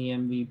won the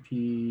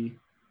MVP.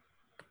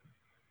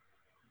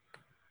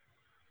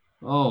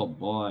 Oh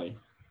boy.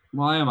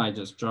 Why am I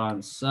just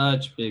drawing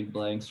such big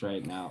blanks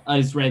right now?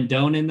 Is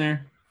Rendon in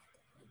there?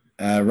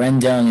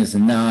 Rendon is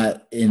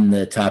not in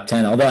the top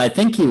 10, although I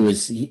think he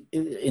was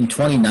in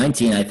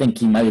 2019. I think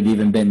he might have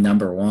even been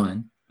number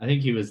 1. I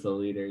think he was the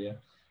leader, yeah.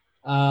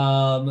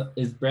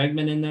 Is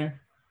Bregman in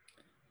there?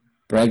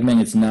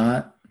 Bregman is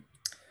not.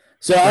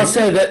 So I'll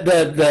say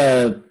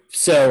that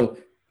so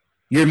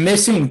you're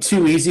missing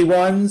 2 easy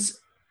ones,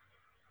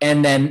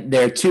 and then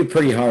there are 2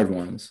 pretty hard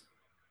ones.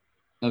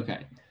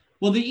 Okay.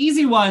 Well, the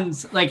easy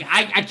ones,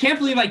 I can't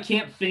believe I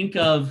can't think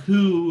of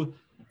who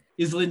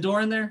is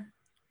Lindor in there.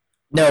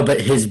 No,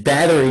 but his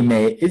battery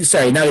mate.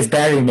 Sorry, not his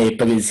battery mate,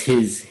 but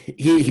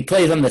he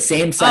plays on the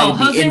same side of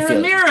the Jose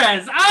infield.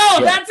 Ramirez. Oh,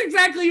 yeah. That's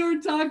exactly what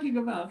we're talking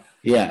about.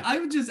 Yeah.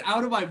 I'm just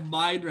out of my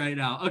mind right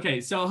now. Okay,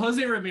 so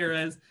Jose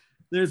Ramirez,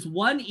 There's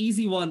one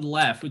easy one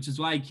left, which is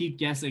why I keep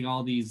guessing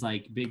all these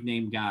like big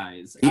name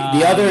guys.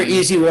 The other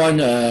easy one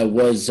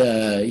was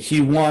he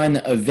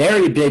won a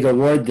very big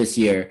award this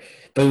year,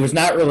 but it was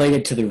not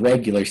related to the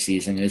regular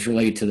season. It was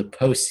related to the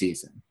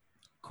postseason.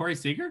 Corey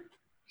Seager?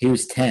 He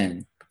was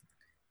 10.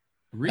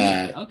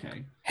 Really?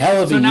 Okay.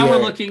 Hell of a year. So now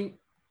we're looking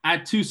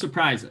at 2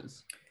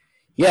 surprises.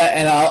 Yeah,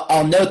 and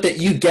I'll note that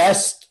you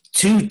guessed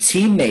 2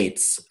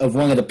 teammates of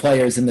one of the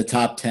players in the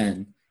top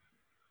 10.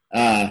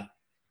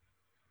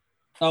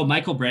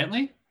 Michael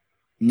Brantley?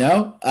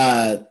 No.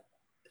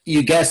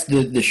 You guessed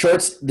the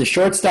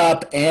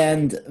shortstop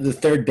and the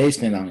third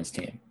baseman on his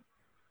team.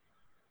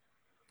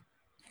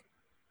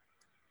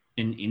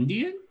 An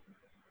Indian?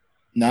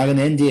 Not an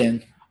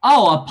Indian.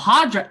 Oh, a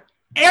Padre.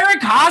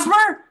 Eric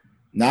Hosmer?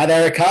 Not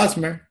Eric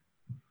Hosmer.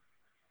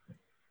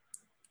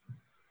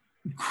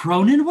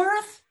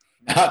 Cronenworth?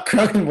 Not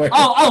Cronenworth.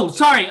 Oh,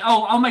 sorry.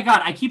 Oh my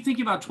God. I keep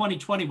thinking about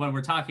 2020 when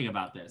we're talking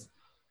about this.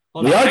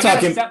 We are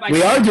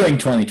doing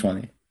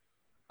 2020.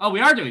 Oh, we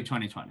are doing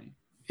 2020.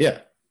 Yeah.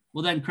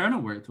 Well, then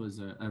Cronenworth was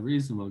a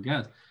reasonable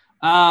guess.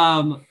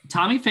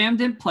 Tommy Pham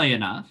didn't play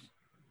enough.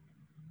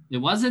 It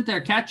wasn't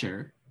their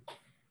catcher. It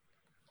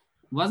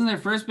wasn't their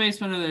first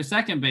baseman or their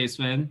second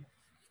baseman.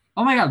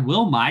 Oh my God,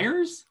 Will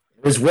Myers?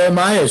 It was Will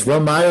Myers. Will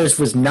Myers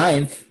was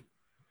 9th.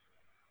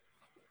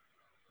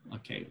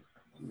 Okay,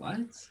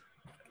 what?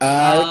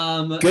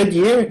 Good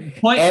year.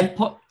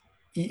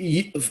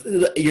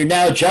 You're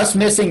now just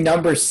missing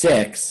number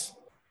 6.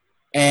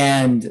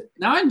 And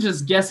now I'm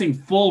just guessing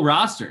full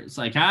rosters.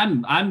 Like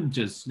I'm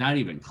just not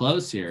even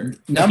close here.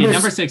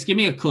 Number 6, give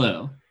me a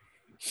clue.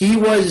 He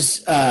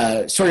was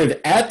sort of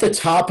at the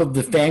top of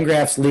the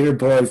Fangraphs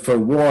leaderboard for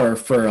WAR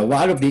for a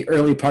lot of the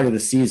early part of the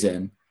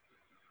season.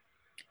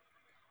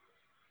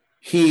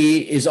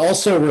 He is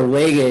also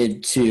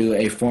related to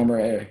a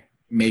former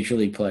Major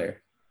League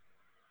player.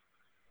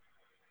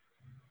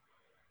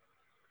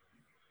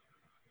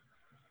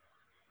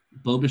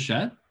 Bo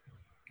Bichette?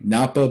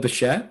 Not Bo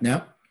Bichette,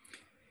 no.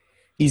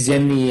 He's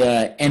in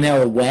the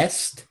NL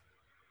West.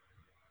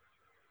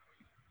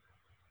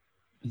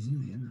 He's in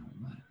the NL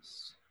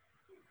West.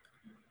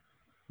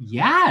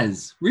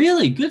 Yaz,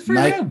 really? Good for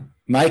him.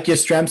 Mike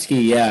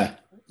Yastrzemski, yeah.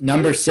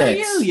 Number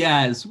 6. For you,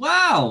 Yaz.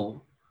 Wow.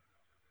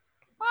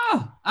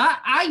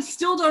 I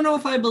still don't know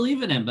if I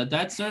believe in him, but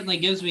that certainly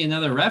gives me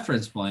another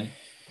reference point.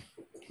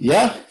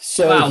 Yeah.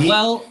 So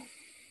well,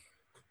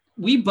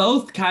 we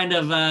both kind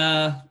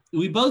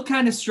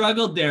of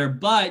struggled there,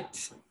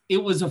 but it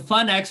was a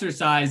fun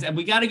exercise, and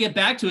we got to get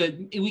back to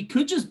it. We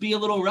could just be a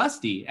little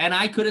rusty, and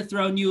I could have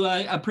thrown you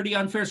a pretty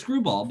unfair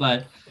screwball,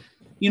 but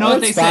you know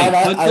what they say.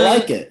 I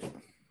like it.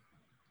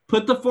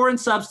 Put the foreign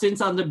substance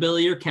on the bill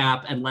of your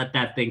cap and let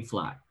that thing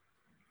fly.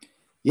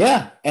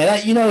 Yeah,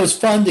 and it was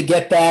fun to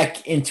get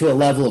back into a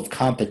level of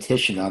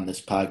competition on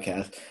this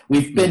podcast.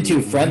 We've been too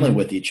friendly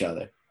with each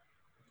other.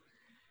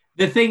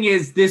 The thing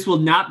is, this will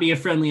not be a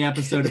friendly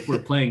episode if we're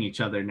playing each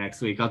other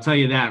next week. I'll tell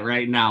you that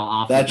right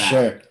now. That's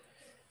sure.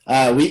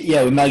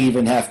 We might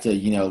even have to,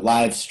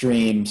 live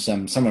stream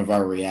some of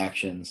our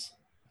reactions.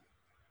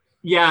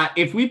 Yeah,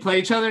 if we play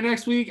each other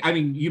next week, I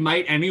mean, you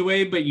might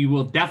anyway, but you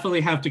will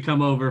definitely have to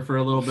come over for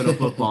a little bit of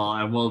football,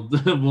 and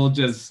we'll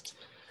just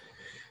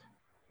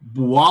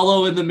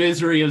wallow in the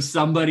misery of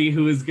somebody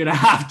who is going to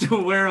have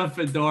to wear a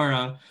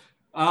fedora,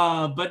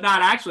 but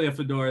not actually a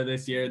fedora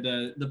this year.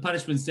 The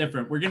punishment's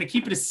different. We're going to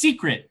keep it a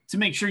secret to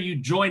make sure you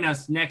join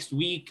us next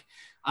week.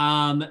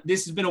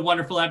 This has been a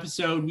wonderful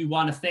episode. We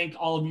want to thank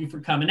all of you for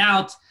coming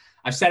out.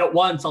 I've said it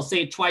once. I'll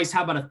say it twice.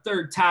 How about a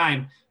third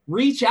time?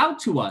 Reach out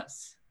to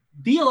us,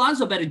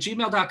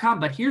 thealonzobet@gmail.com.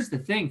 But here's the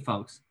thing,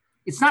 folks.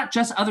 It's not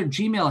just other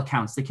Gmail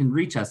accounts that can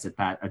reach us at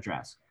that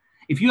address.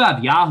 If you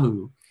have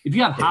Yahoo, if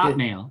you have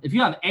Hotmail, if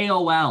you have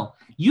AOL,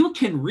 you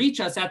can reach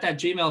us at that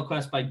Gmail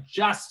request by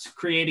just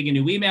creating a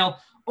new email.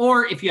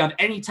 Or if you have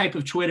any type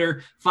of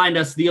Twitter, find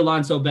us,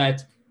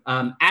 thealonzobet,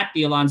 at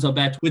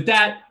thealonzobet. With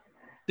that,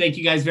 thank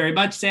you guys very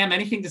much. Sam,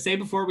 anything to say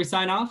before we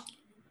sign off?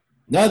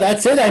 No,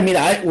 that's it. I mean,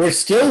 we're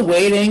still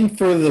waiting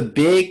for the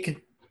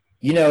big,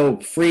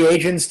 free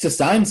agents to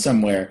sign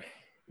somewhere.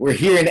 We're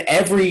hearing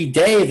every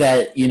day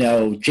that,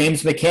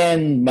 James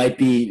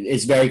McCann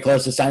is very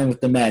close to signing with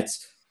the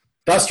Mets.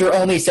 Buster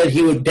Olney said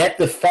he would bet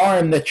the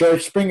farm that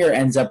George Springer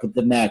ends up with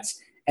the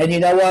Mets. And you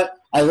know what?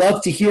 I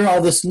love to hear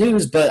all this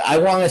news, but I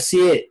want to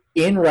see it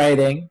in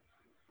writing.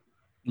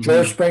 Mm-hmm.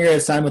 George Springer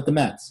has signed with the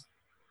Mets.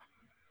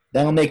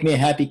 That'll make me a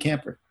happy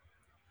camper.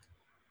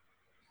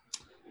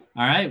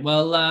 All right.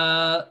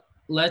 Well,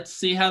 let's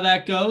see how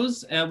that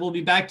goes. We'll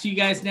be back to you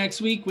guys next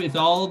week with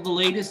all the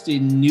latest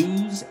in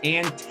news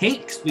and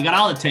takes. We got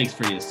all the takes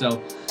for you.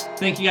 So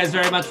thank you guys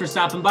very much for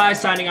stopping by.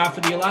 Signing off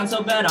for the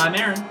Alonzo Bet, I'm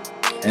Aaron.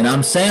 And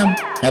I'm Sam.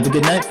 Have a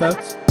good night,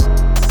 folks.